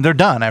level. I mean, they're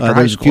done after high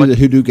there's school. There's a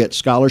few who do get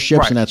scholarships,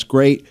 right. And that's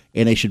great,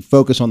 and they should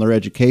focus on their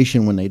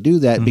education when they do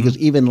that, because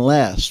even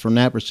less from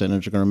that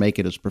percentage are going to make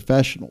it as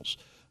professionals.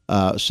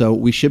 So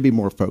we should be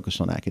more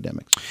focused on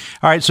academics.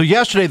 All right. So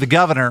yesterday, the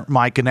governor,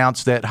 Mike,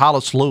 announced that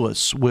Hollis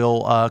Lewis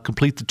will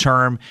complete the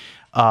term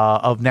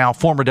of now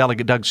former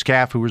Delegate Doug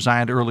Scaff, who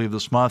resigned earlier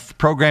this month.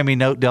 Programming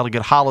note: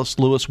 Delegate Hollis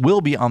Lewis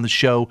will be on the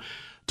show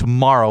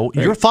tomorrow.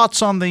 Your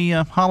thoughts on the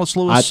Hollis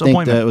Lewis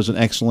appointment? I think that it was an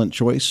excellent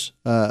choice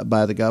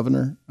by the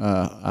governor.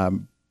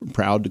 I'm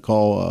proud to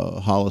call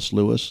Hollis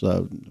Lewis,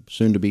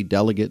 soon to be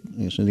delegate,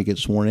 as soon as he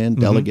gets sworn in,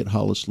 Delegate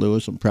Hollis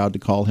Lewis. I'm proud to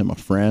call him a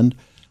friend.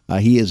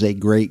 He is a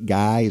great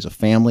guy. He's a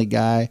family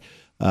guy.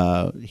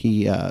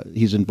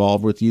 He's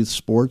involved with youth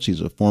sports.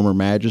 He's a former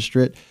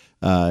magistrate.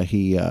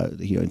 He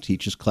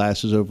teaches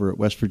classes over at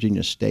West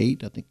Virginia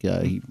State. I think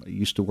he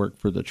used to work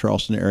for the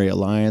Charleston Area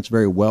Alliance.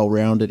 Very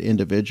well-rounded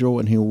individual,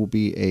 and he will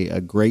be a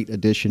great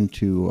addition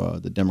to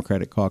the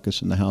Democratic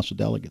caucus in the House of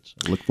Delegates.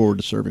 I look forward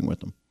to serving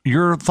with him.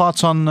 Your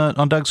thoughts on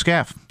Doug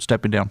Scaff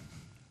stepping down?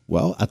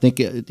 Well, I think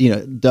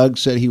Doug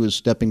said he was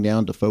stepping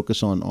down to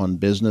focus on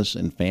business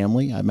and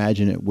family. I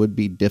imagine it would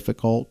be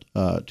difficult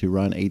to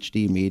run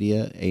HD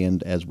Media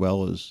and as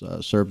well as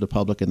serve the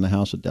public in the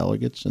House of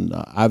Delegates. And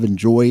I've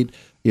enjoyed.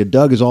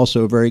 Doug is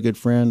also a very good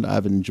friend.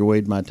 I've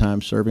enjoyed my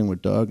time serving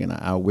with Doug, and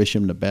I wish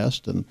him the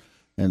best. And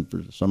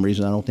for some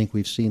reason, I don't think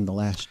we've seen the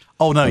last.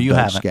 Oh no, you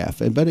haven't. Scaff.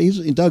 But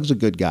Doug's a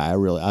good guy.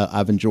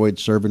 I've enjoyed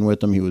serving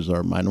with him. He was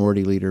our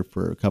minority leader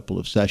for a couple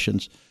of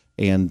sessions,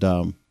 and.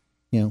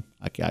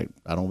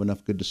 I don't have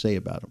enough good to say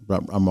about him.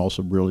 But I'm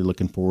also really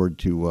looking forward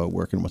to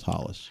working with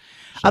Hollis.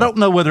 So, I don't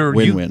know whether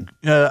win-win.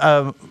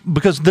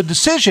 Because the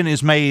decision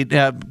is made.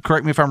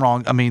 Correct me if I'm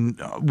wrong. I mean,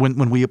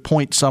 when we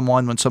appoint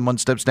someone, when someone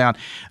steps down,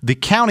 the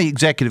county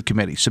executive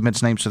committee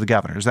submits names to the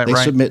governor. Is that right?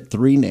 They submit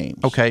 3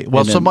 names. Okay.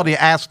 Well, somebody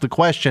asked the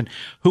question: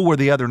 who were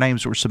the other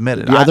names that were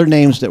submitted? The other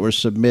names that were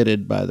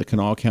submitted by the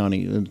Kanawha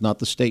County, not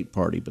the state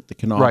party, but the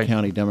Kanawha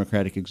County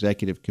Democratic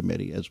Executive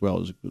Committee, as well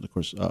as, of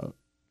course.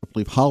 I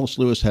believe Hollis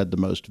Lewis had the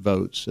most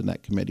votes in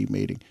that committee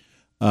meeting,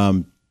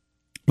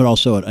 but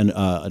also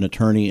an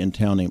attorney in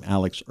town named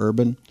Alex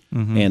Urban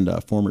and a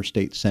former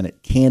state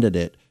Senate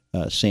candidate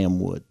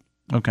Sam Wood.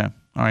 Okay,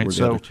 all right.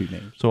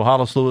 So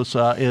Hollis Lewis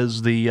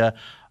is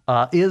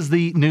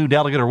the new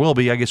delegate, or will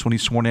be, I guess, when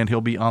he's sworn in. He'll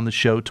be on the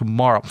show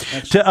tomorrow.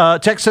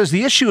 Tex says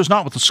the issue is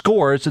not with the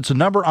scores; it's the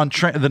number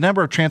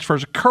of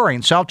transfers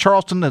occurring. South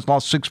Charleston has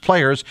lost 6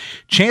 players.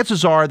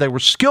 Chances are they were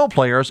skill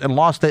players, and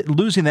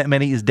losing that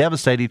many is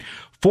devastating.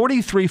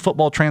 43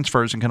 football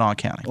transfers in Kanawha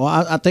County. Well,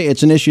 I think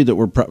it's an issue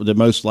that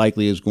most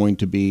likely is going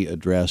to be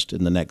addressed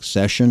in the next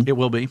session. It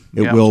will be.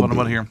 It will be. What I'm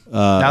going to hear.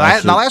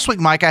 Now, last week,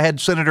 Mike, I had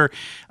Senator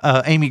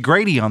Amy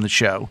Grady on the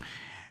show.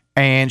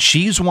 And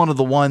she's one of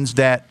the ones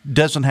that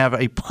doesn't have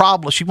a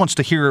problem. She wants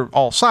to hear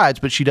all sides,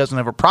 but she doesn't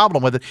have a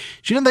problem with it.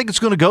 She didn't think it's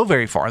going to go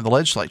very far in the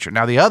legislature.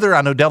 Now, the other,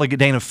 I know Delegate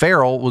Dana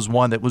Farrell was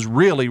one that was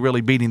really,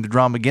 really beating the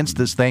drum against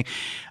this thing.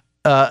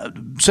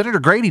 Senator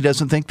Grady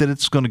doesn't think that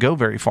it's going to go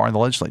very far in the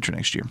legislature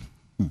next year.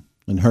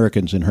 And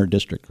Hurricane's in her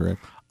district,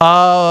 correct?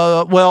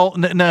 Well,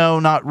 no,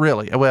 not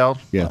really. Well,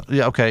 yeah,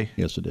 okay.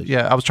 Yes, it is.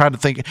 Yeah, I was trying to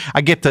think.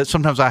 I get that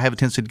sometimes I have a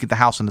tendency to get the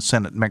House and the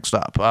Senate mixed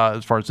up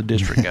as far as the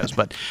district goes.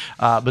 But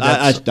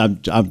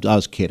that's, I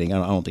was kidding.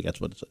 I don't think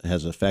that's what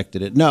has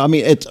affected it. No, I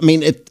mean,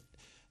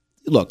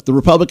 look, the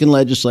Republican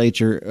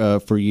legislature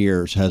for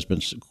years has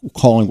been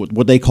calling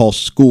what they call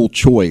school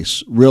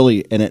choice,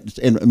 really,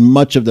 and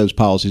much of those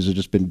policies have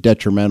just been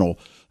detrimental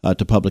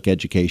to public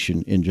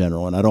education in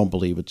general. And I don't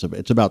believe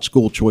it's about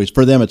school choice.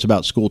 For them, it's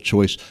about school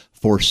choice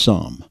for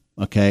some.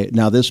 Okay.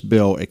 Now, this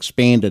bill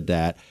expanded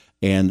that,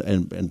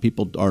 and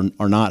people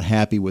are not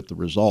happy with the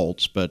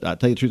results. But I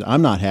tell you the truth,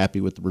 I'm not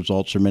happy with the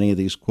results of many of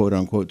these quote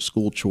unquote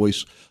school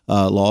choice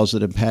laws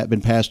that have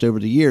been passed over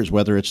the years,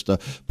 whether it's the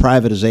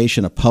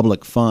privatization of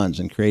public funds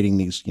and creating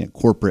these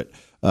corporate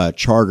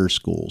charter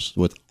schools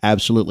with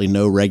absolutely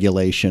no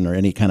regulation or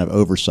any kind of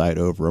oversight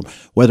over them,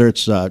 whether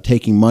it's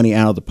taking money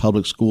out of the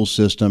public school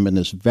system and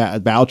this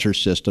voucher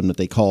system that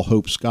they call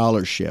Hope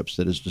Scholarships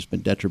that has just been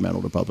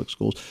detrimental to public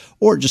schools,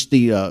 or just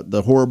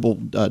the horrible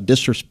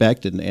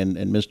disrespect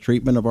and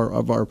mistreatment of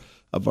our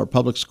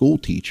public school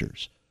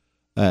teachers.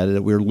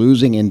 That we're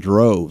losing in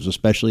droves,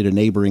 especially to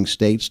neighboring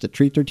states that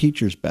treat their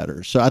teachers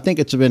better. So I think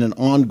it's been an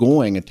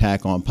ongoing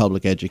attack on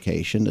public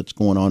education that's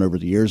going on over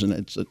the years, and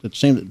it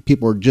seems that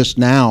people are just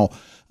now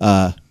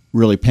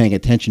really paying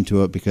attention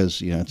to it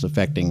because it's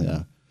affecting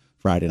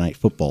Friday night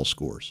football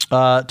scores.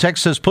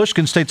 Text says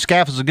Pushkin states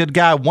Scaff is a good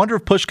guy. I wonder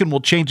if Pushkin will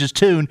change his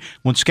tune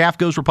when Scaff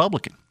goes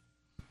Republican.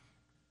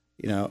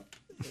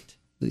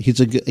 He's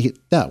a good.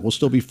 We'll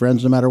still be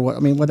friends no matter what. I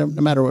mean,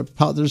 no matter what.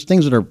 There's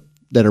things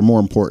that are more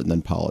important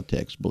than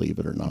politics, believe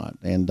it or not.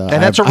 And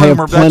that's a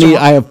rumor.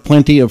 I have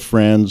plenty of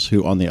friends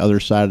who, on the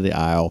other side of the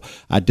aisle,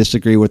 I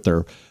disagree with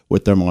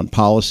them on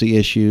policy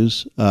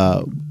issues.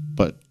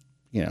 But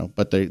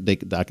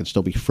I can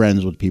still be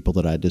friends with people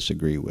that I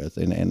disagree with.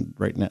 And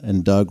right now,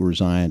 and Doug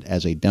resigned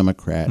as a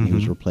Democrat, and he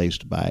was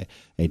replaced by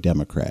a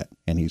Democrat,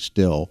 and he's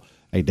still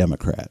a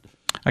Democrat.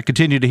 I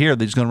continue to hear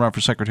that he's going to run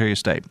for Secretary of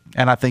State,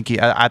 and I think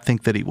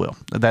that he will.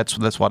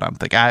 That's what I'm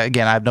thinking. I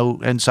have no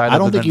insight. I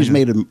don't think he's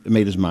made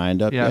his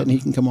mind up yet, and he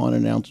can come on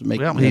and announce.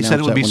 He said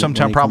it would be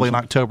sometime probably in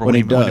October when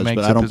he does, but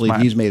I don't believe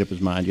he's made up his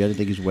mind yet. I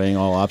think he's weighing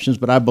all options,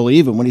 but I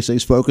believe him when he says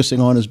he's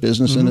focusing on his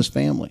business and his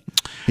family.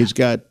 He's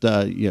got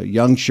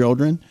young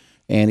children,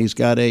 and he's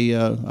got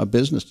a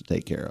business to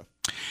take care of.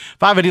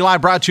 580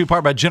 Live brought to you in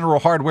part by General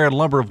Hardware and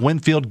Lumber of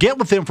Winfield. Get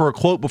with them for a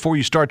quote before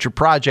you start your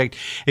project.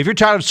 If you're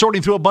tired of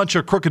sorting through a bunch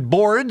of crooked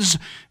boards,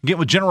 get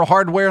with General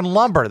Hardware and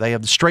Lumber. They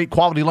have the straight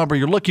quality lumber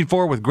you're looking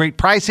for with great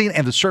pricing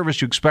and the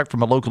service you expect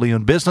from a locally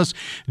owned business.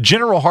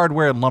 General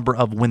Hardware and Lumber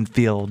of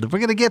Winfield. We're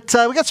going to get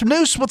we got some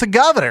news with the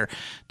governor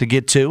to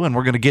get to, and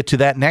we're going to get to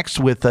that next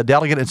with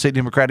Delegate and State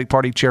Democratic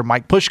Party Chair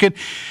Mike Pushkin.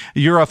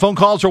 Your phone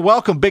calls are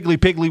welcome. Biggly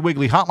Piggly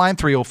Wiggly hotline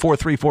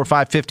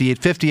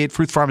 304-345-5858.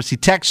 Fruit Pharmacy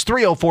text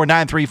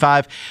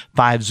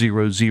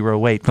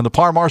 304-935-5008. From the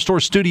Par Mar Store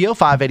Studio,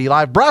 580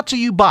 Live, brought to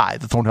you by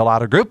the Thornhill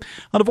Auto Group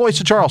on the voice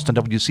of Charleston,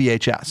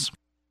 WCHS.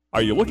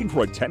 Are you looking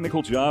for a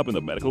technical job in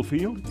the medical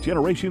field?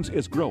 Generations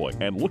is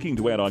growing and looking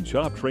to add on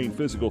job-trained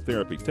physical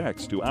therapy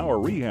techs to our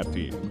rehab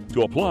team.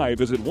 To apply,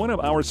 visit one of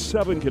our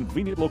 7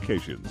 convenient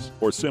locations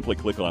or simply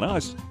click on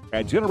us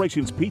at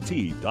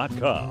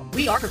generationspt.com.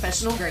 We are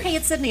professional grade. Hey,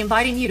 it's Sydney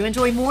inviting you to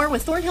enjoy more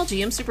with Thornhill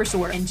GM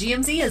Superstore, and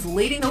GMC is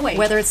leading the way.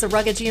 Whether it's the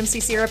rugged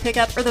GMC Sierra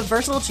pickup or the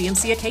versatile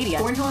GMC Acadia,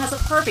 Thornhill has a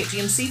perfect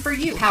GMC for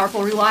you.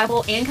 Powerful,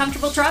 reliable, and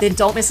comfortable truck? Then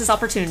don't miss this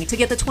opportunity to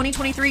get the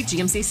 2023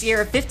 GMC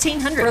Sierra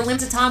 1500. For a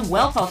limited time,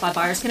 well-qualified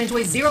buyers can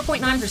enjoy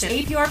 0.9%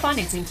 APR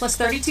financing plus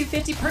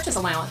 $3,250 purchase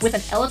allowance with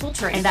an eligible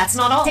trade. And that's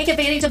not all. Take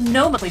advantage of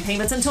no monthly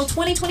payments until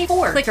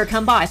 2024. Click or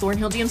come by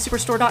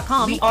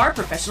ThornhillGMSuperstore.com. We are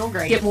professional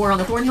grade. Get more on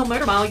the Thornhill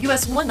Motor Mile,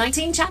 US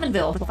 119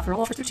 Chapmanville. For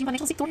all offers through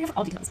financial, see Thornhill for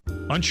all details.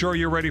 Unsure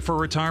you're ready for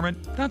retirement?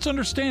 That's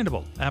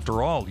understandable.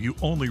 After all, you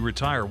only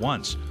retire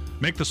once.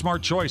 Make the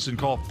smart choice and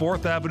call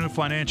 4th Avenue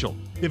Financial.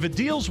 If it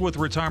deals with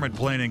retirement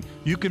planning,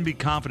 you can be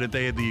confident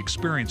they have the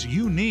experience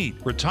you need.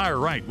 Retire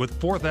right with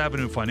 4th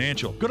Avenue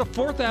Financial. Go to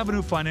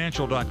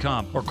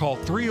 4thavenuefinancial.com or call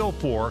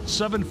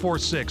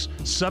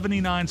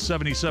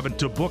 304-746-7977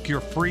 to book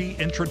your free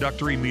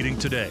introductory meeting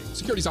today.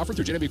 Securities offered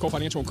through JW Cole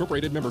Financial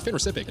Incorporated, member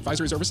FINRA SIPC.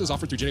 Advisory services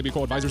offered through JW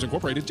Cole Advisors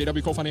Incorporated,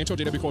 JW Cole Financial,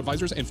 JW Cole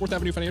Advisors, and 4th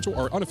Avenue Financial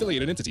are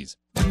unaffiliated entities.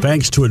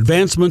 Thanks to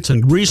advancements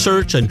in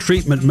research and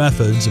treatment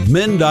methods,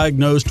 men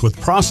diagnosed with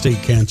prostate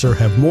cancer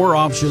have more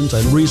options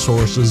and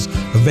resources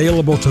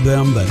available to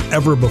them than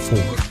ever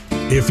before.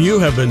 If you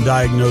have been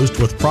diagnosed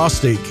with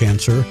prostate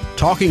cancer,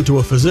 talking to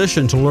a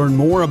physician to learn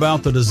more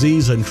about the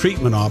disease and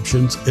treatment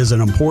options is an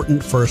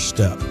important first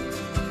step.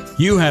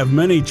 You have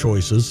many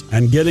choices,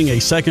 and getting a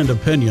second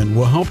opinion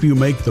will help you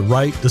make the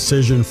right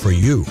decision for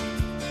you.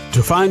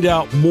 To find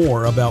out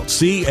more about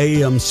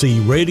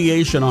CAMC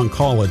Radiation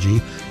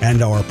Oncology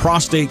and our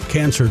prostate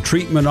cancer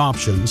treatment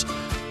options,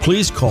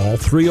 please call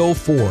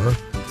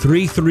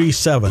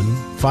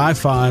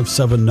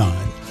 304-337-5579.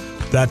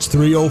 That's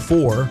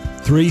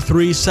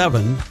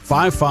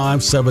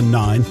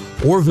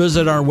 304-337-5579, or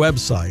visit our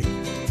website,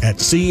 at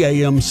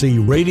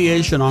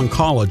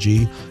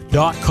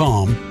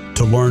camcradiationoncology.com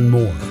to learn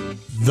more.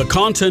 The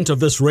content of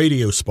this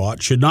radio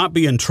spot should not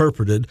be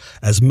interpreted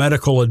as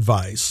medical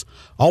advice.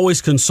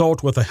 Always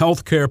consult with a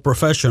healthcare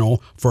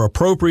professional for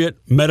appropriate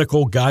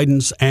medical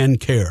guidance and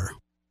care.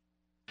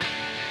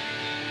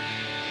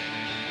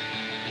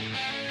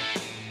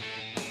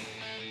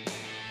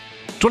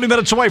 20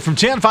 minutes away from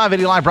 10,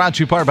 580 Live, brought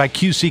to you part by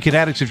QC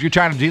Kinetics. If you're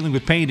tired of dealing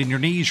with pain in your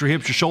knees, your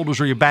hips, your shoulders,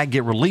 or your back,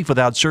 get relief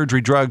without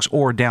surgery, drugs,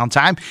 or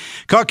downtime.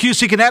 Call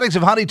QC Kinetics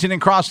of Huntington and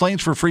Cross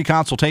Lanes for a free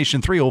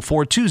consultation,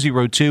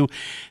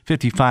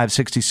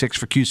 304-202-5566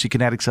 for QC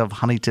Kinetics of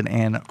Huntington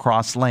and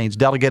Cross Lanes.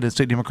 Delegate and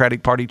State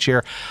Democratic Party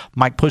Chair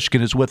Mike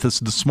Pushkin is with us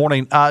this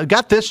morning.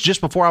 Got this just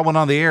before I went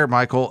on the air,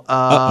 Michael.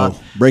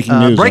 Breaking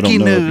news.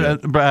 Breaking news.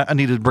 I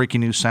needed a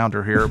breaking news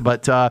sounder here.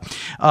 But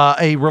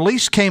a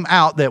release came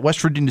out that West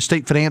Virginia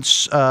State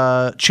Finance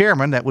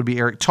Chairman, that would be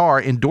Eric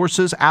Tarr,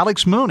 endorses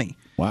Alex Mooney.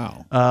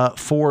 Wow.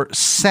 For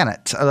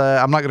Senate.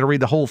 I'm not going to read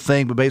the whole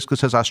thing, but basically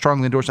says, I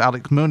strongly endorse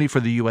Alex Mooney for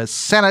the U.S.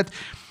 Senate.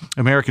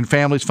 American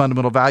families,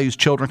 fundamental values,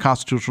 children,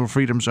 constitutional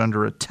freedoms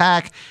under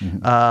attack.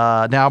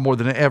 Now more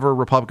than ever,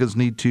 Republicans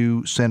need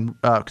to send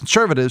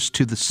conservatives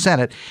to the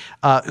Senate.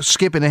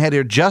 Skipping ahead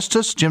here,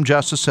 Jim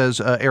Justice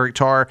says Eric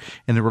Tarr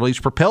in the release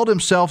propelled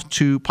himself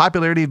to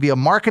popularity via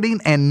marketing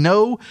and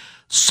no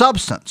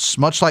substance,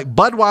 much like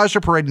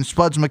Budweiser parading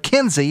Spuds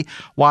McKenzie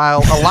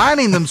while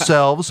aligning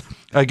themselves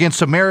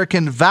against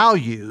American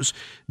values.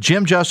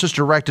 Jim Justice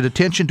directed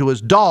attention to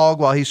his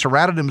dog while he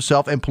surrounded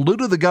himself and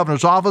polluted the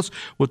governor's office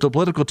with the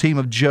political team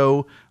of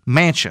Joe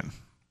Manchin.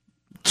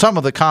 Some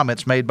of the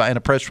comments made in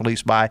a press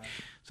release by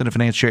Senate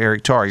Finance Chair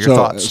Eric Tarr. Your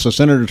thoughts? So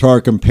Senator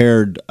Tarr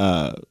compared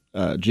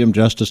Jim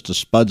Justice to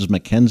Spuds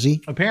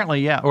McKenzie?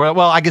 Apparently, yeah.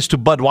 Well, I guess to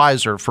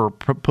Budweiser for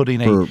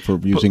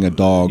using a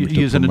dog.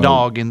 Using a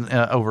dog in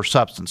over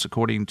substance,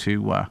 according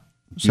to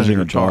Senator Tarr. Using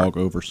a dog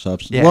over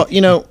substance. Yeah.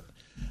 Well,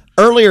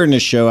 earlier in the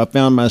show, I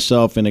found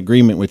myself in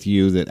agreement with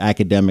you that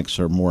academics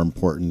are more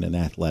important than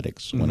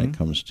athletics when it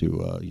comes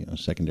to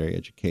secondary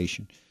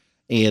education,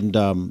 and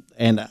I'm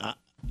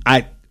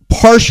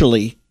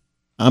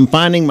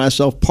finding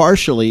myself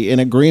partially in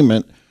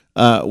agreement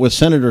with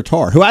Senator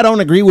Tarr, who I don't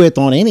agree with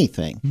on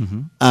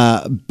anything,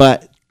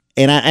 but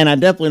I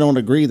definitely don't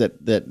agree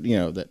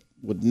that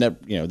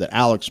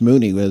Alex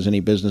Mooney has any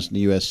business in the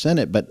U.S.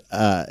 Senate, but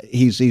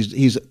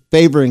he's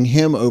favoring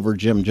him over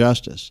Jim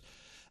Justice.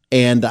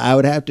 And I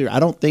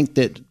don't think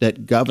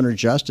that Governor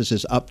Justice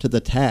is up to the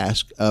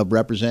task of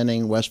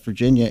representing West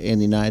Virginia in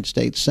the United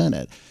States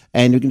Senate.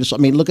 And you can just,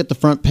 look at the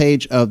front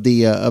page of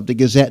the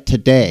Gazette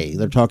today.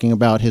 They're talking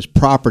about his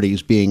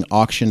properties being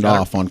auctioned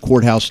off on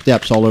courthouse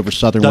steps all over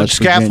southern West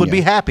Virginia. Doug Scaff would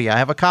be happy. I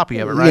have a copy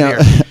of it here.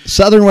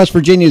 Southern West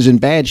Virginia is in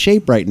bad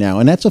shape right now,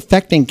 and that's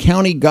affecting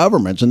county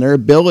governments and their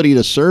ability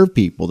to serve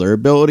people, their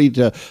ability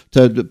to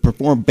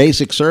perform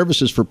basic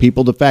services for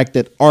people. The fact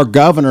that our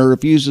governor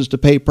refuses to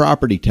pay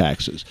property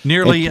taxes.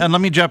 And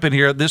let me jump in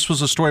here. This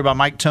was a story by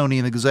Mike Toney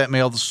in the Gazette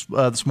Mail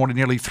this morning.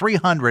 Nearly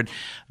 300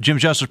 Jim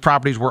Justice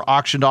properties were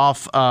auctioned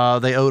off.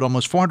 They owed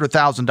almost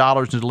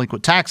 $400,000 in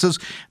delinquent taxes.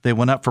 They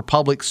went up for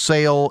public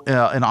sale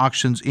in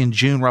auctions in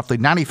June. Roughly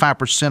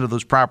 95% of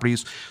those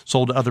properties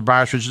sold to other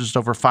buyers for just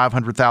over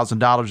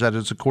 $500,000. That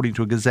is according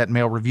to a Gazette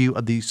Mail review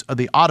of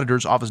the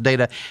auditor's office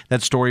data.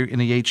 That story in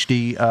the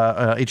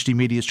HD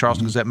Media's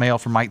Charleston Gazette Mail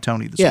from Mike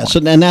Toney this morning. So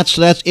then that's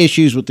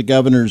issues with the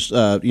governor's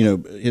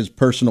his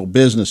personal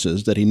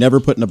businesses that he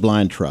never put in a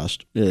blind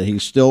trust.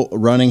 He's still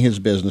running his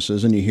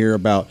businesses, and you hear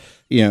about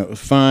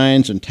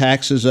fines and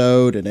taxes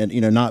owed,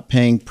 and not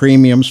paying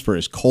premiums for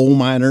his coal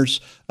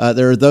miners.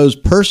 There are those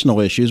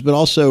personal issues, but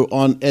also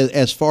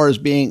as far as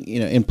being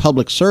in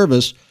public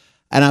service.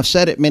 And I've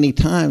said it many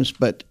times,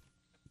 but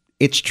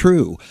it's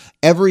true.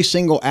 Every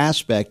single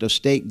aspect of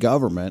state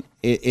government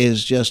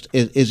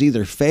is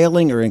either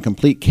failing or in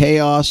complete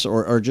chaos,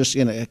 or just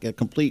in a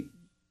complete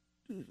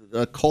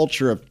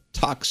culture of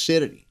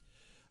toxicity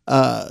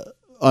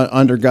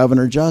under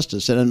Governor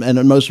Justice. And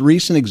the most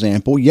recent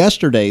example,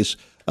 yesterday's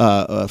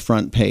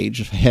front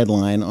page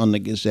headline on the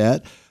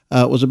Gazette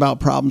was about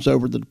problems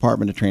over the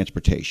Department of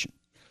Transportation,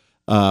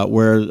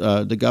 where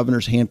the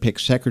governor's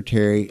handpicked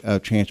Secretary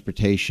of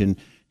Transportation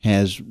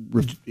has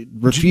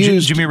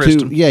refused Jimmy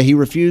Riston. He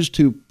refused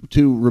to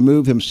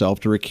remove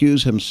himself, to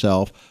recuse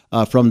himself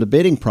from the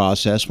bidding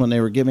process when they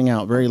were giving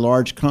out very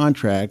large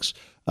contracts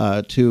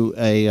to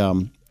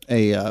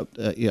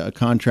a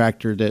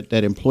contractor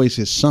that employs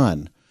his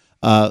son.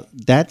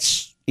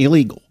 That's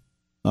illegal,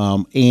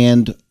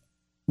 and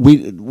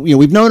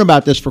we've known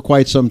about this for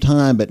quite some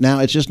time, but now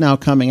it's just now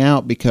coming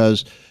out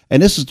because,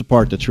 and this is the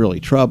part that's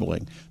really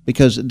troubling,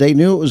 because they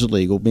knew it was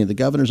illegal. The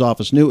governor's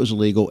office knew it was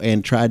illegal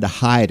and tried to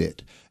hide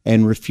it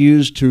and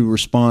refused to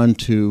respond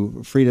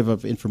to Freedom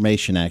of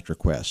Information Act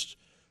requests.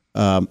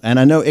 And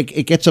I know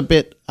it gets a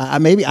bit.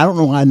 Maybe I don't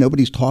know why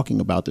nobody's talking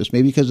about this.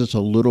 Maybe because it's a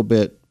little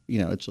bit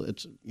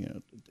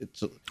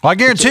I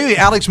guarantee you,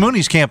 Alex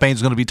Mooney's campaign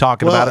is going to be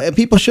talking about it.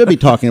 People should be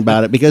talking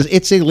about it because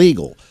it's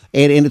illegal,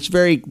 and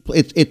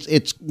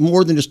it's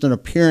more than just an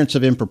appearance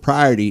of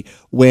impropriety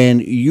when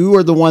you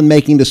are the one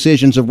making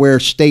decisions of where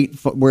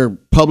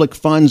public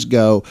funds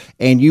go,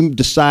 and you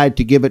decide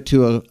to give it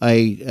to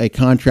a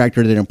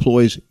contractor that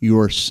employs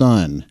your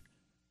son.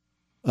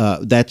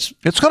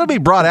 It's going to be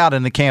brought out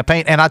in the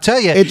campaign, and I tell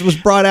you, it was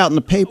brought out in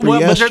the paper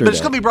yesterday. But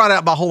it's going to be brought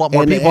out by a whole lot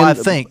more people, I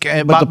think.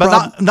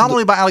 But not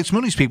only by Alex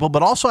Mooney's people,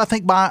 but also I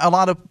think by a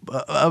lot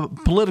of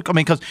political. I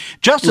mean, because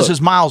justice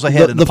is miles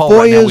ahead in the poll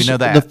right now. We know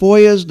that. The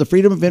FOIA's, the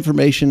Freedom of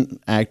Information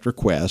Act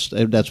request.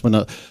 That's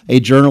when a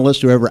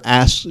journalist, whoever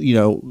asks,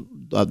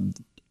 the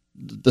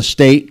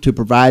state to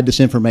provide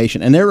this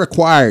information, and they're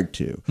required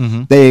to.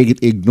 Mm-hmm. They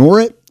ignore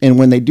it, and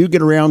when they do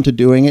get around to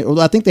doing it,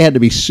 I think they had to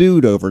be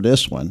sued over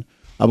this one.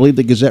 I believe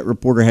the Gazette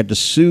reporter had to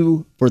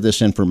sue for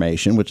this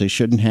information, which they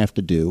shouldn't have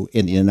to do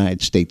in the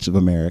United States of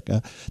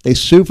America. They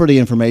sue for the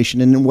information,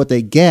 and what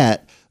they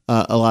get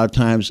a lot of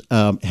times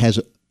has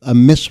a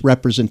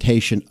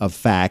misrepresentation of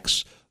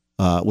facts,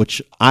 which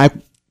I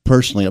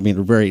personally, a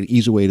very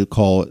easy way to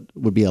call it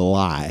would be a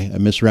lie, a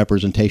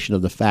misrepresentation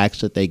of the facts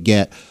that they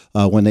get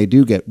when they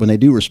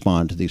do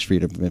respond to these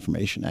Freedom of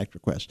Information Act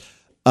requests.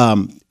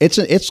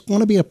 It's going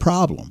to be a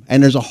problem,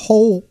 and there's a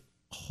whole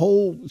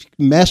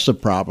mess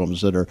of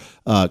problems that are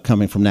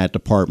coming from that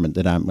department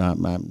that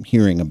I'm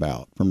hearing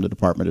about from the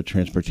Department of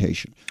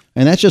Transportation,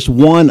 and that's just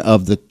one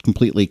of the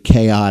completely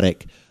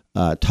chaotic,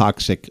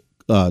 toxic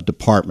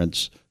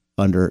departments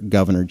under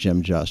Governor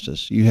Jim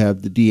Justice. You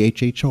have the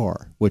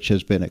DHHR, which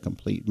has been a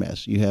complete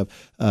mess. You have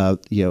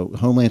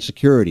Homeland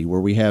Security,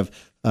 where we have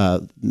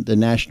the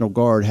National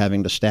Guard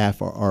having to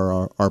staff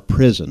our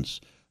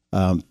prisons.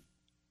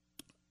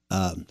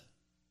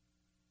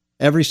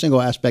 Every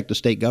single aspect of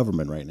state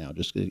government right now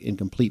just in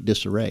complete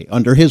disarray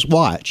under his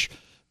watch,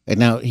 and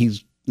now he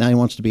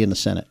wants to be in the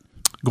Senate.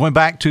 Going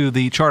back to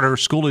the charter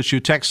school issue,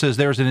 text says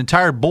there's an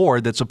entire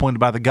board that's appointed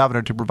by the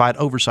governor to provide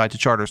oversight to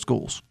charter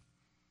schools.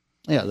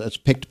 Yeah, that's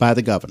picked by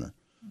the governor,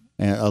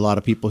 and a lot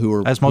of people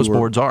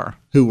boards are,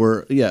 and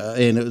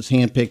it was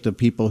handpicked of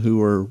people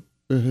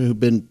who've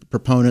been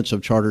proponents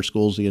of charter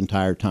schools the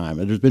entire time,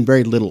 and there's been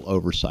very little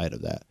oversight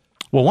of that.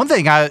 Well, one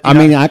thing I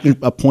can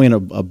appoint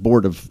a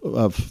board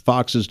of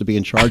foxes to be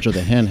in charge of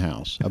the hen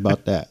house. How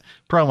about that?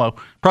 Promo,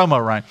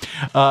 Ryan.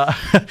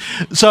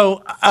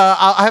 So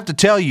I have to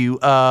tell you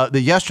that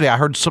yesterday I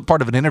heard some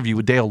part of an interview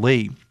with Dale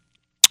Lee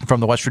from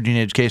the West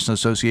Virginia Education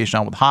Association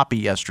on with Hoppy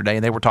yesterday,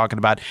 and they were talking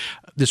about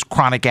this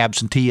chronic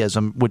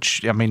absenteeism,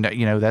 which,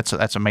 that's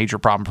a major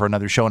problem for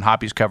another show, and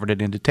Hoppy's covered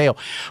it in detail.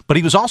 But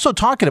he was also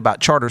talking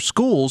about charter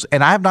schools,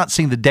 and I have not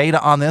seen the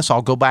data on this.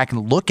 I'll go back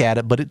and look at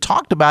it, but it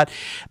talked about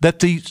that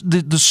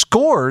the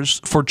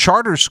scores for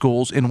charter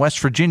schools in West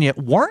Virginia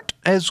weren't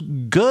as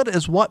good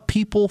as what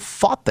people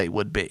thought they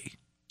would be.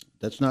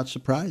 That's not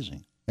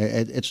surprising.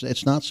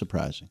 It's not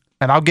surprising.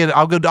 And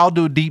I'll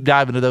do a deep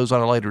dive into those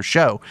on a later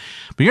show.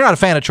 But you're not a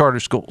fan of charter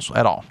schools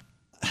at all.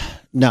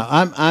 No,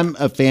 I'm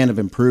a fan of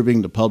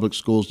improving the public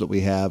schools that we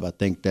have. I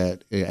think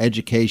that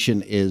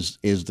education is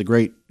the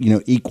great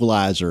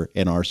equalizer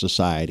in our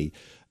society,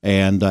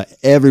 and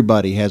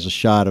everybody has a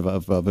shot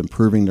of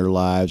improving their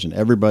lives, and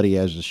everybody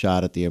has a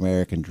shot at the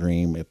American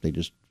dream if they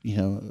just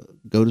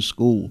go to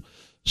school,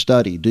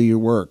 study, do your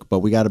work. But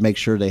we got to make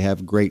sure they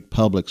have great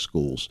public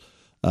schools.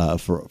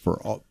 For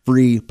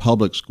free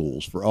public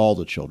schools for all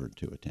the children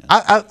to attend.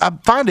 I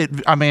find it,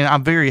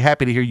 I'm very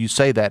happy to hear you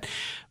say that,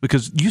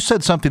 because you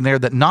said something there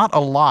that not a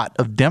lot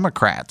of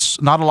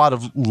Democrats, not a lot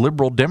of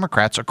liberal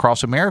Democrats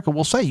across America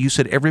will say. You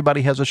said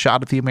everybody has a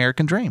shot at the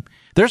American dream.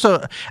 There's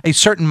a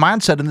certain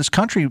mindset in this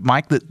country,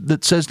 Mike,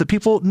 that says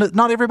that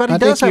not everybody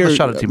does have a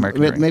shot at the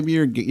American dream. Maybe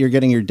you're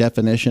getting your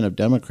definition of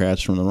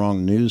Democrats from the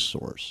wrong news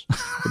source.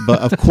 But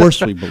of course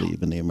we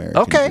believe in the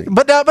American dream.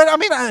 But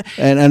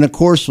and of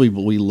course we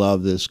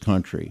love this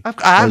country.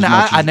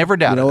 I never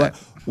doubted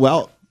that.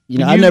 Well,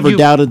 I never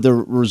doubted the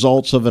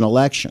results of an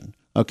election.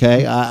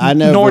 Okay, I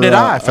never. Nor did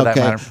I, for that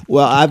matter.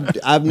 Well,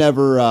 I've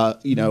never,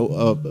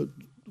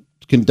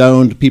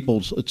 condoned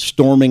people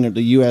storming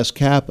the U.S.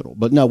 Capitol.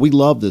 But no, we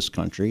love this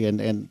country,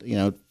 and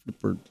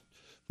for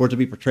it to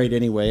be portrayed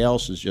anyway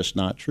else is just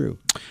not true.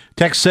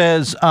 Text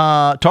says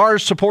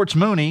TARS supports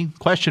Mooney ?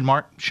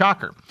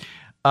 Shocker.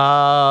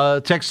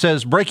 Text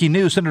says, breaking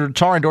news, Senator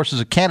Tarr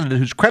endorses a candidate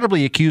who's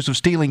credibly accused of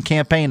stealing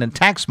campaign and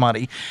tax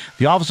money.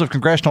 The Office of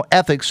Congressional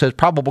Ethics says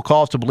probable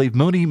cause to believe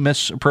Mooney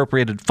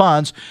misappropriated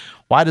funds.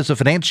 Why does the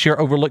finance chair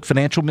overlook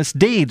financial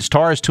misdeeds?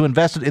 Tarr is too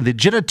invested in the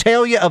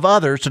genitalia of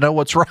others to know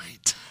what's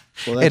right.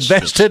 Well,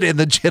 invested in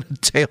the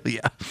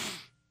genitalia.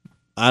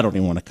 I don't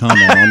even want to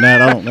comment on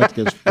that.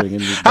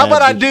 How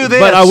about I do this?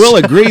 But I will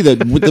agree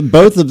that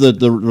both of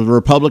the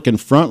Republican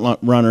front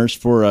runners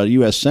for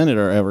U.S. Senate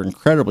are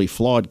incredibly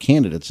flawed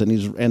candidates, and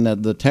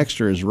the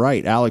texter is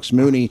right. Alex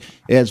Mooney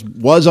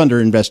was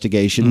under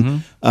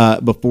investigation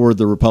before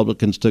the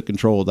Republicans took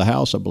control of the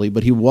House, I believe,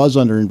 but he was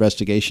under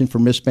investigation for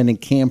misspending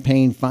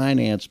campaign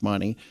finance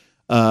money.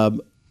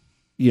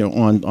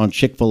 on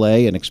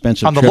Chick-fil-A and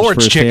expensive on the trips Lord's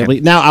for his chicken.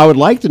 family. Now, I would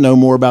like to know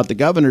more about the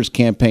governor's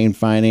campaign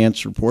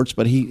finance reports,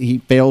 but he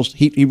fails.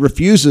 He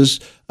refuses.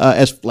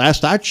 As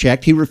last I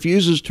checked, he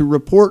refuses to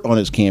report on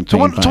his campaign.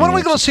 So when are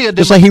we going to see a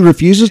difference? Just like he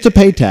refuses to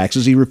pay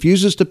taxes, he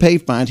refuses to pay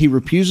fines, he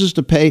refuses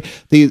to pay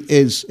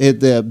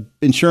the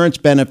insurance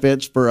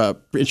benefits for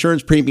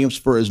insurance premiums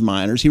for his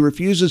minors. He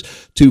refuses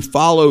to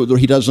follow, or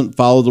he doesn't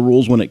follow the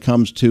rules when it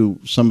comes to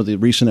some of the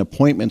recent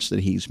appointments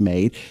that he's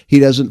made. He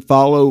doesn't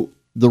follow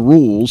the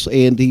rules,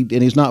 and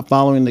he's not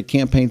following the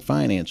campaign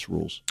finance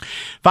rules.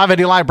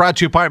 580 Live brought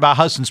to you by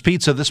Huston's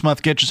Pizza. This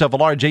month, get yourself a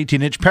large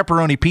 18-inch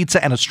pepperoni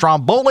pizza and a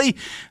stromboli.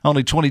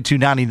 Only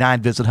 $22.99.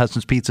 Visit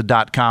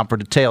HustonsPizza.com for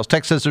details.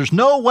 Text says, there's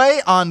no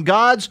way on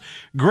God's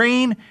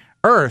green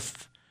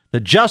earth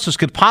that justice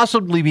could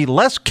possibly be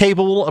less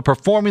capable of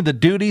performing the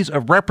duties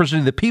of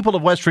representing the people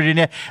of West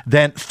Virginia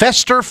than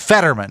Fester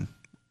Fetterman.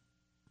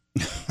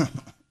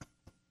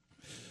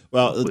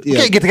 Well, you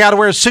can't get the guy to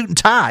wear a suit and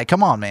tie.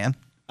 Come on, man.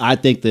 I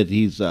think that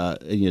he's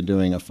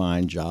doing a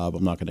fine job.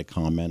 I'm not going to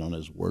comment on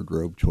his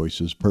wardrobe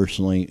choices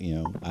personally.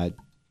 I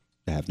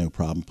have no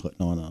problem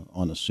putting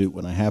on a suit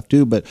when I have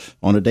to, but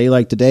on a day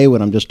like today,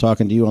 when I'm just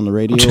talking to you on the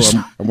radio,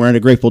 I'm wearing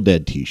a Grateful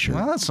Dead T-shirt.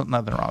 Well, that's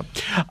nothing wrong.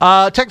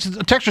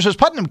 Texter says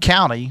Putnam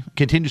County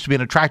continues to be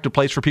an attractive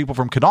place for people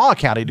from Kanawha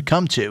County to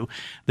come to.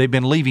 They've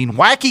been leaving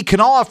wacky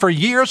Kanawha for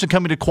years and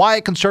coming to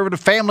quiet, conservative,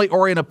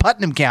 family-oriented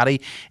Putnam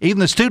County. Even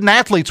the student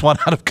athletes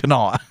want out of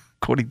Kanawha,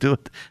 according to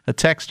a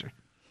texter.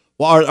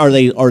 Well, are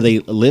they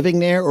living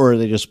there, or are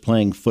they just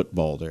playing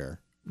football there?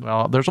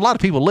 Well, there's a lot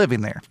of people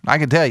living there. I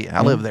can tell you.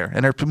 I live there,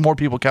 and there are more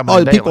people coming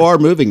daily. People are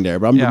moving there,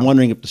 but I'm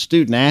wondering if the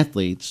student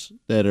athletes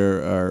that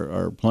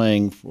are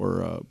playing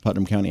for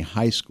Putnam County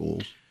high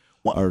schools,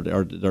 are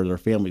their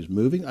families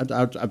moving? It's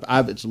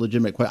a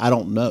legitimate question. I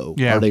don't know.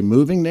 Yeah. Are they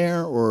moving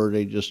there, or are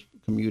they just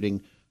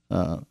commuting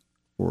for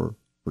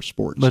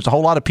sports? There's a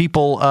whole lot of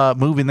people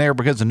moving there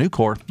because of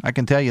Nucor. I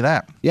can tell you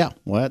that. Yeah,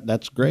 well,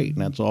 that's great.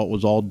 And it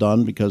was all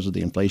done because of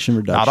the Inflation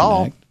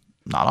Reduction Act.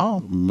 Not all.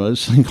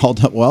 Mostly called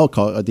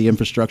the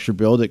infrastructure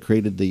bill that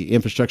created the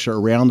infrastructure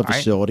around the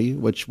facility,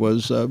 which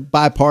was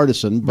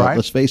bipartisan. But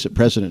let's face it,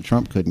 President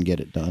Trump couldn't get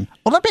it done.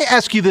 Well, let me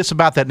ask you this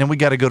about that, and then we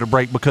got to go to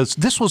break, because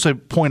this was a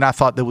point I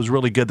thought that was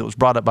really good that was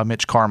brought up by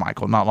Mitch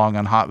Carmichael not long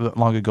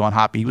ago on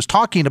Hoppy. He was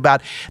talking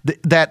about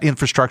that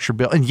infrastructure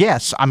bill. And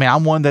yes, I mean,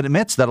 I'm one that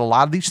admits that a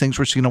lot of these things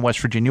we're seeing in West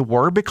Virginia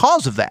were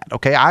because of that.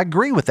 Okay, I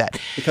agree with that.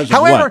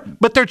 However,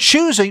 but they're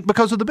choosing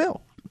because of the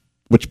bill.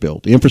 Which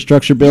bill? The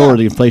infrastructure bill or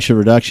the Inflation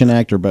Reduction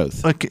Act, or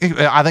both? I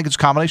think it's a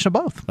combination of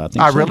both.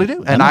 I really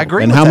do. And I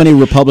agree and with that. how many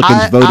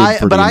Republicans voted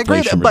for the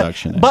Inflation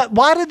Reduction Act? But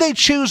why did they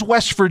choose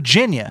West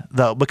Virginia,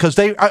 though? Because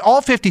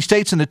all 50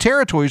 states and the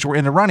territories were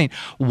in the running.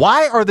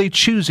 Why are they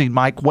choosing,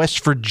 Mike,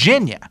 West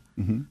Virginia?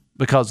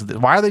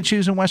 Mm-hmm. Why are they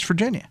choosing West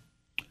Virginia?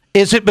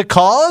 Is it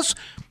because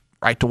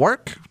right to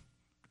work?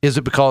 Is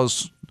it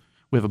because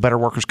we have a better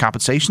workers'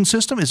 compensation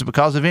system? Is it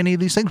because of any of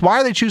these things? Why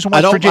are they choosing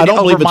West Virginia over Montana? I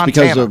don't believe it's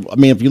because of,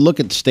 if you look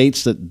at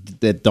states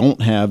that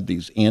don't have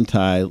these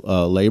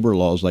anti-labor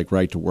laws like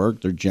right to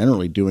work, they're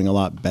generally doing a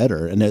lot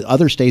better. And the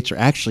other states are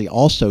actually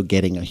also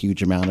getting a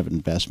huge amount of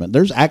investment.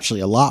 There's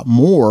actually a lot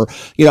more.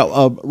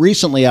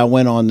 Recently I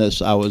went on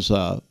this, I was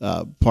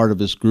part of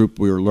this group.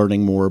 We were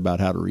learning more about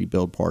how to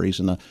rebuild parties.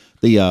 And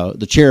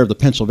the chair of the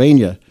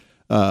Pennsylvania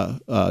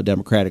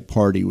Democratic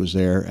Party was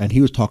there, and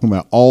he was talking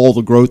about all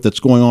the growth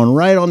that's going on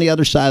right on the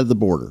other side of the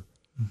border.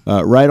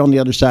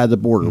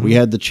 Mm-hmm. We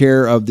had the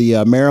chair of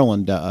the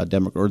Maryland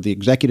or the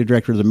executive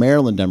director of the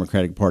Maryland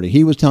Democratic Party.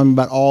 He was telling me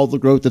about all the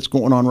growth that's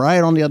going on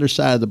right on the other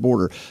side of the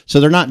border.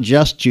 So they're not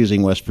just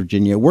choosing West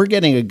Virginia. We're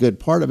getting a good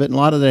part of it, and a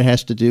lot of that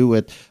has to do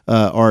with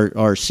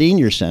our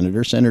senior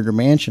senator, Senator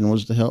Manchin,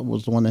 was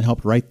the one that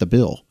helped write the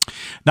bill.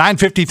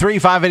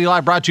 9:53, 580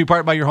 Live, brought to you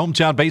part by your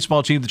hometown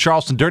baseball team, the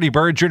Charleston Dirty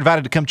Birds. You're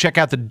invited to come check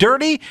out the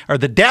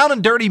Down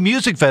and Dirty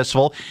Music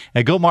Festival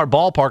at Gilmart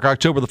Ballpark,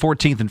 October the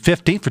 14th and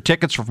 15th. For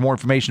tickets, for more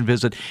information,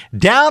 visit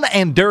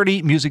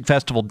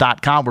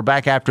downanddirtymusicfestival.com. We're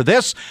back after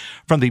this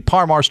from the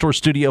Parmar Store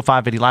Studio,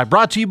 580 Live,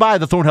 brought to you by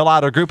the Thornhill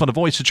Auto Group on the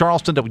Voice of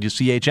Charleston,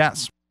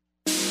 WCHS.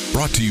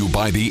 Brought to you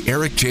by the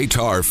Eric J.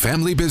 Tarr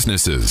Family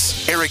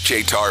Businesses. Eric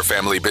J. Tarr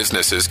Family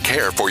Businesses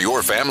care for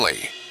your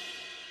family.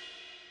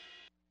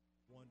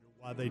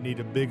 Why they need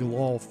a big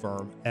law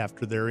firm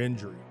after their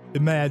injury.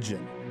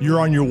 Imagine you're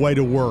on your way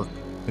to work,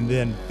 and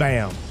then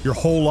bam, your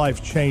whole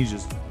life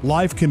changes.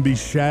 Life can be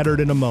shattered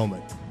in a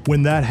moment.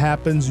 When that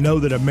happens, know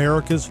that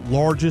America's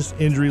largest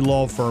injury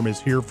law firm is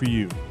here for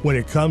you. When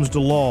it comes to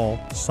law,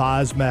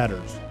 size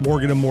matters.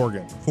 Morgan &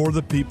 Morgan,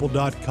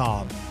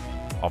 forthepeople.com.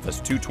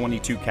 Office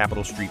 222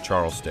 Capitol Street,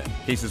 Charleston.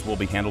 Cases will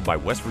be handled by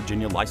West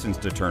Virginia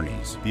licensed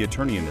attorneys. The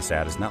attorney in this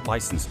ad is not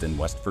licensed in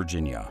West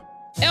Virginia.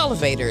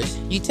 Elevators.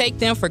 You take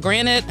them for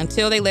granted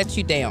until they let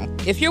you down.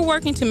 If you're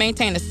working to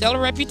maintain a stellar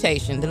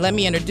reputation, then let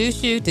me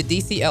introduce you to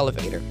DC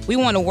Elevator. We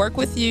want to work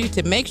with you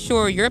to make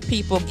sure your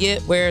people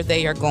get where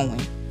they are going.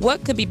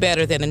 What could be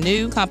better than a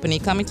new company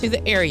coming to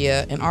the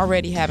area and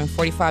already having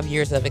 45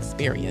 years of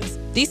experience?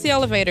 DC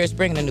Elevator is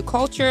bringing a new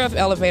culture of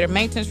elevator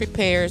maintenance,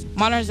 repairs,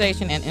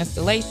 modernization, and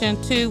installation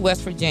to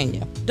West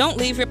Virginia. Don't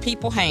leave your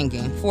people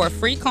hanging. For a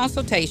free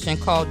consultation,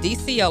 call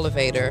DC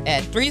Elevator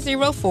at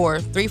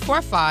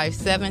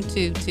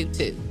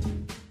 304-345-7222.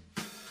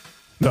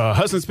 The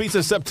Husson's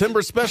Pizza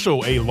September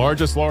Special, a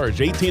largest large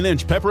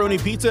 18-inch pepperoni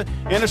pizza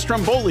and a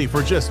stromboli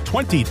for just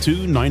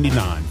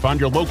 $22.99. Find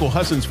your local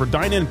Husson's for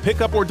dine-in,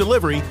 pickup, or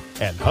delivery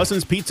at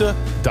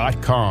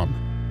hussonspizza.com.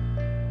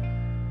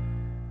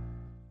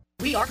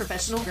 We are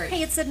professional grade.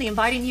 Hey, it's Sydney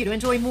inviting you to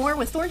enjoy more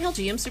with Thornhill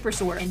GM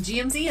Superstore, and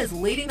GMC is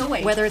leading the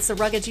way. Whether it's the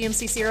rugged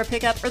GMC Sierra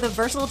pickup or the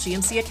versatile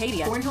GMC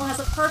Acadia, Thornhill has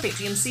a perfect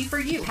GMC for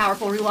you.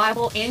 Powerful,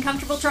 reliable, and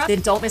comfortable truck.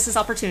 Then don't miss this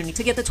opportunity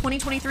to get the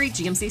 2023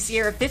 GMC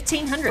Sierra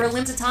 1500. For a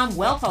limited time,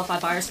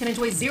 well-qualified buyers can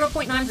enjoy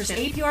 0.9%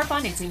 APR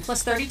financing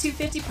plus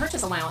 $32.50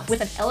 purchase allowance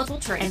with an eligible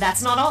trade. And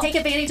that's not all. Take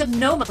advantage of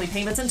no monthly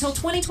payments until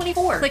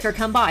 2024. Click or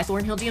come by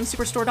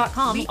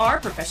ThornhillGMSuperstore.com. We are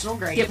professional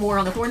grade. Get more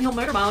on the Thornhill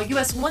Motor Mile,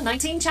 US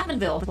 119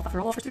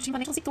 Chapmanville.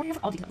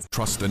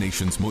 Trust the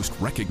nation's most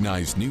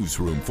recognized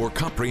newsroom for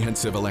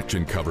comprehensive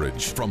election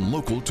coverage. From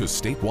local to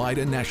statewide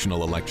and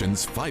national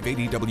elections,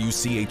 580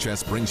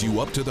 WCHS brings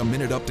you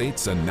up-to-the-minute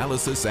updates,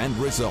 analysis, and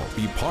results.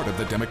 Be part of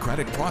the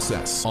democratic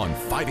process on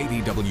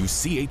 580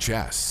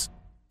 WCHS.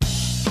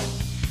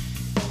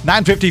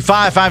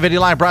 955 580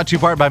 Live, brought to you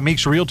part by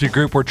Meeks Realty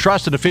Group, where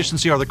trust and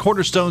efficiency are the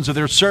cornerstones of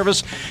their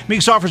service.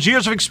 Meeks offers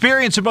years of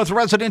experience in both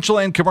residential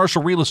and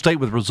commercial real estate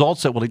with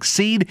results that will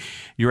exceed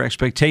your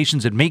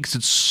expectations. At Meeks,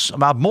 it's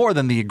about more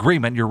than the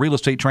agreement. Your real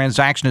estate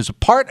transaction is a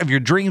part of your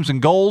dreams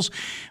and goals.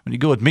 When you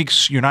go with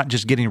Meeks, you're not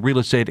just getting real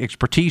estate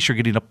expertise, you're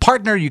getting a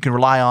partner you can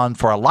rely on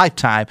for a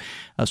lifetime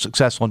of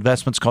successful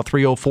investments. Call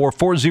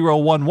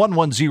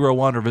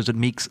 304-401-1101 or visit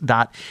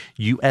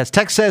Meeks.us.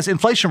 Text says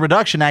Inflation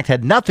Reduction Act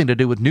had nothing to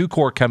do with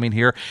Nucor coming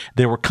here.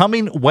 They were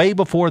coming way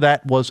before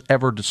that was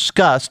ever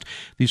discussed.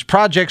 These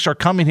projects are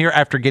coming here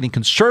after getting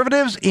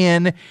conservatives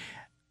in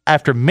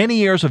after many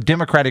years of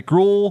Democratic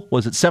rule.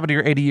 Was it 70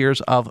 or 80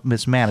 years of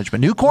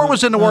mismanagement? Nucor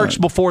was in the works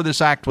before this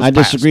act was passed.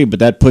 I disagree, but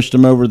that pushed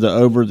them over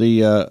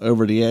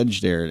the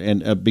edge there,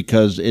 and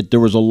because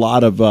there was a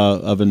lot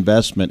of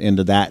investment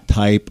into that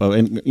type of,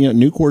 and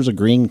Nucor is a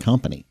green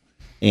company,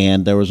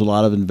 and there was a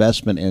lot of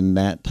investment in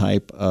that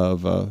type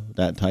of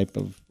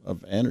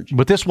energy.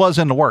 But this was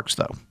in the works,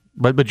 though.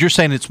 But you're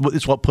saying it's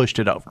what pushed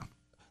it over.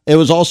 It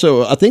was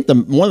also, I think,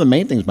 one of the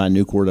main things by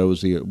Nucor though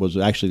was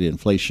actually the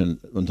inflation.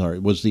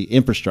 Was the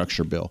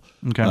infrastructure bill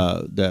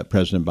that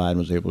President Biden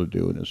was able to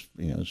do in his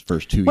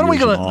first 2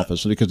 years in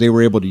office, because they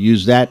were able to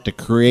use that to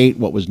create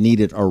what was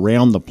needed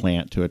around the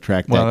plant to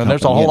attract that company.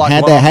 There's a whole lot.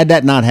 Had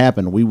that not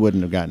happened, we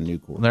wouldn't have gotten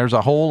Nucor. There's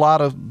a whole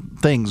lot of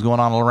things going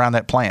on around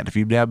that plant. If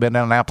you've been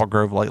down in Apple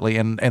Grove lately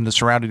and the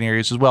surrounding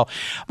areas as well,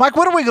 Mike,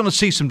 when are we going to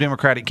see some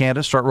Democratic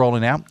candidates start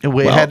rolling out?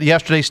 We had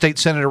yesterday State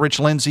Senator Rich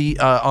Lindsay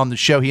on the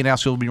show. He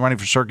announced he'll be running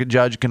for circuit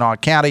judge in Kanawha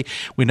County.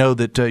 We know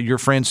that your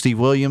friend Steve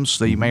Williams,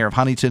 the mayor of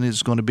Huntington,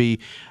 is going to be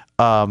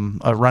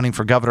running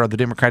for governor of the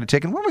Democratic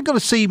ticket. What are we going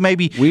to see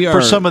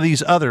for some of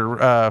these other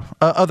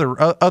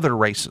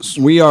races?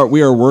 We are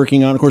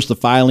working on. Of course, the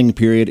filing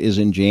period is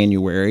in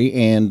January,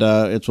 and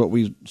it's what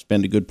we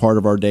spend a good part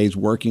of our days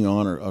working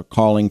on, or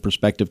calling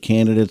prospective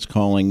candidates,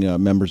 calling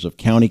members of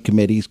county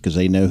committees, because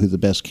they know who the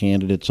best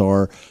candidates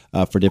are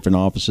for different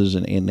offices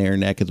in their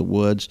neck of the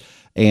woods.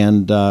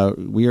 And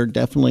we are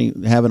definitely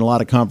having a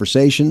lot of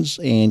conversations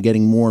and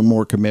getting more and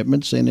more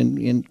commitments. And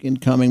in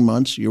coming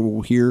months, you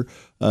will hear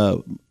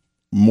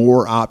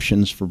more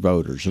options for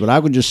voters. But I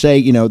would just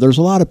say, there's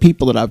a lot of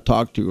people that I've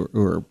talked to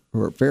who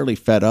are fairly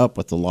fed up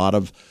with a lot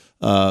of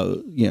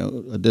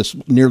this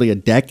nearly a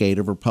decade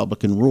of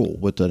Republican rule,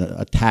 with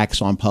a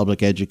tax on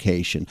public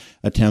education,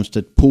 attempts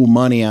to pull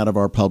money out of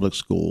our public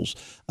schools,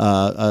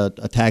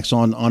 a tax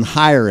on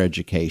higher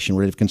education,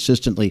 where they've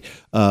consistently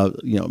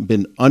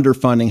been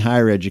underfunding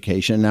higher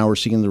education. And now we're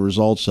seeing the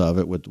results of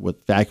it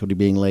with faculty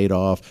being laid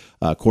off,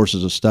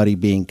 courses of study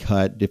being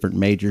cut, different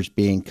majors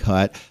being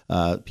cut,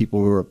 people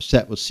who are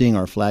upset with seeing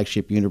our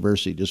flagship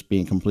university just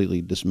being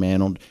completely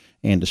dismantled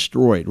and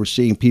destroyed. We're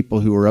seeing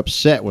people who are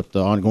upset with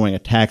the ongoing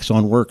attacks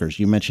on workers.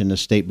 You mentioned the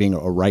state being a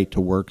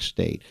right-to-work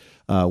state,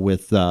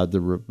 with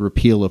the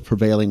repeal of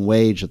prevailing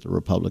wage that the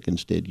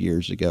Republicans did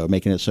years ago,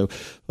 making it so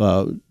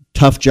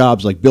tough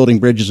jobs like building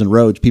bridges and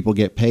roads, people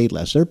get paid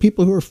less. There are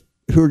people who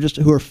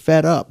are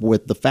fed up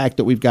with the fact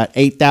that we've got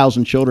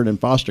 8,000 children in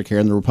foster care,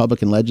 and the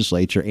Republican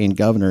legislature and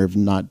governor have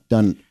not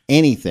done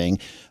anything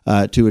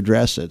to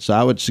address it. So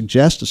I would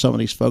suggest to some of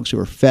these folks who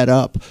are fed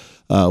up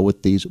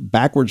with these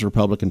backwards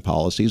Republican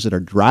policies that are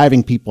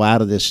driving people out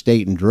of this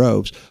state in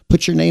droves,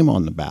 put your name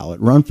on the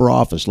ballot, run for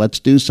office. Let's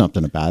do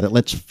something about it.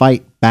 Let's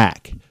fight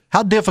back.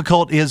 How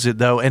difficult is it,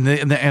 though?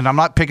 And I'm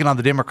not picking on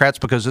the Democrats,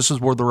 because this is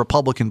where the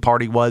Republican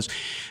Party was,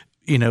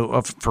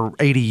 for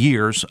 80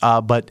 years.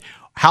 But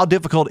how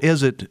difficult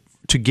is it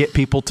to get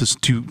people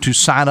to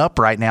sign up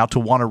right now to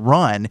want to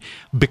run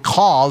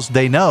because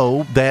they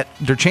know that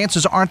their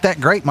chances aren't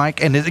that great,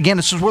 Mike. And again,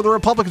 this is where the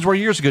Republicans were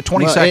years ago.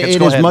 20 seconds.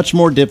 It is much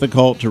more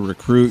difficult to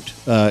recruit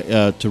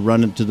to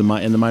run in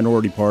the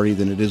minority party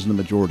than it is in the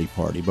majority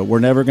party. But we're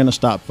never going to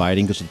stop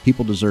fighting because the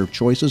people deserve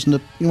choices, and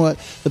you know what?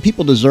 The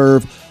people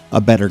deserve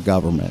a better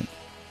government.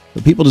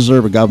 The people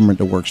deserve a government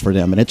that works for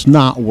them, and it's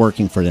not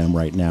working for them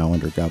right now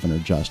under Governor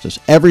Justice.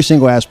 Every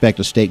single aspect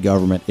of state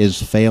government is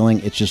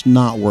failing. It's just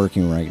not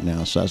working right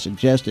now. So I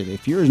suggest that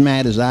if you're as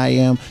mad as I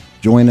am,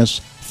 join us.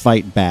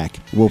 Fight back.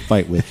 We'll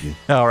fight with you.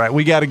 All right,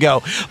 we got to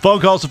go.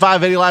 Phone calls to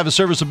 580 Live, a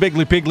service of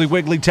Biggly, Piggly,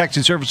 Wiggly.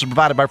 Texting services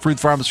provided by Fruit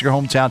Pharmacy, your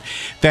hometown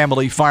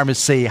family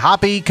pharmacy.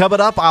 Hoppy,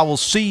 coming up. I will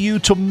see you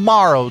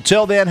tomorrow.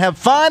 Till then, have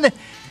fun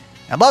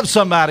and love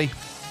somebody.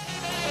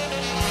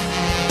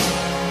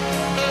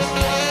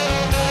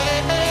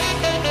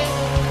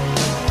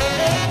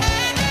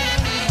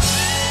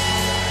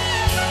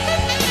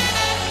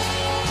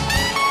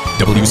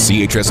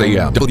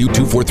 WCHS-AM,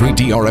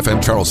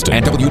 W243-DRFM Charleston,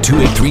 and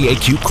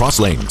W283-AQ Cross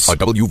Lanes, a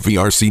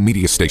WVRC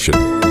media station.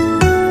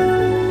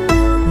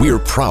 We're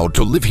proud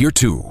to live here,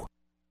 too.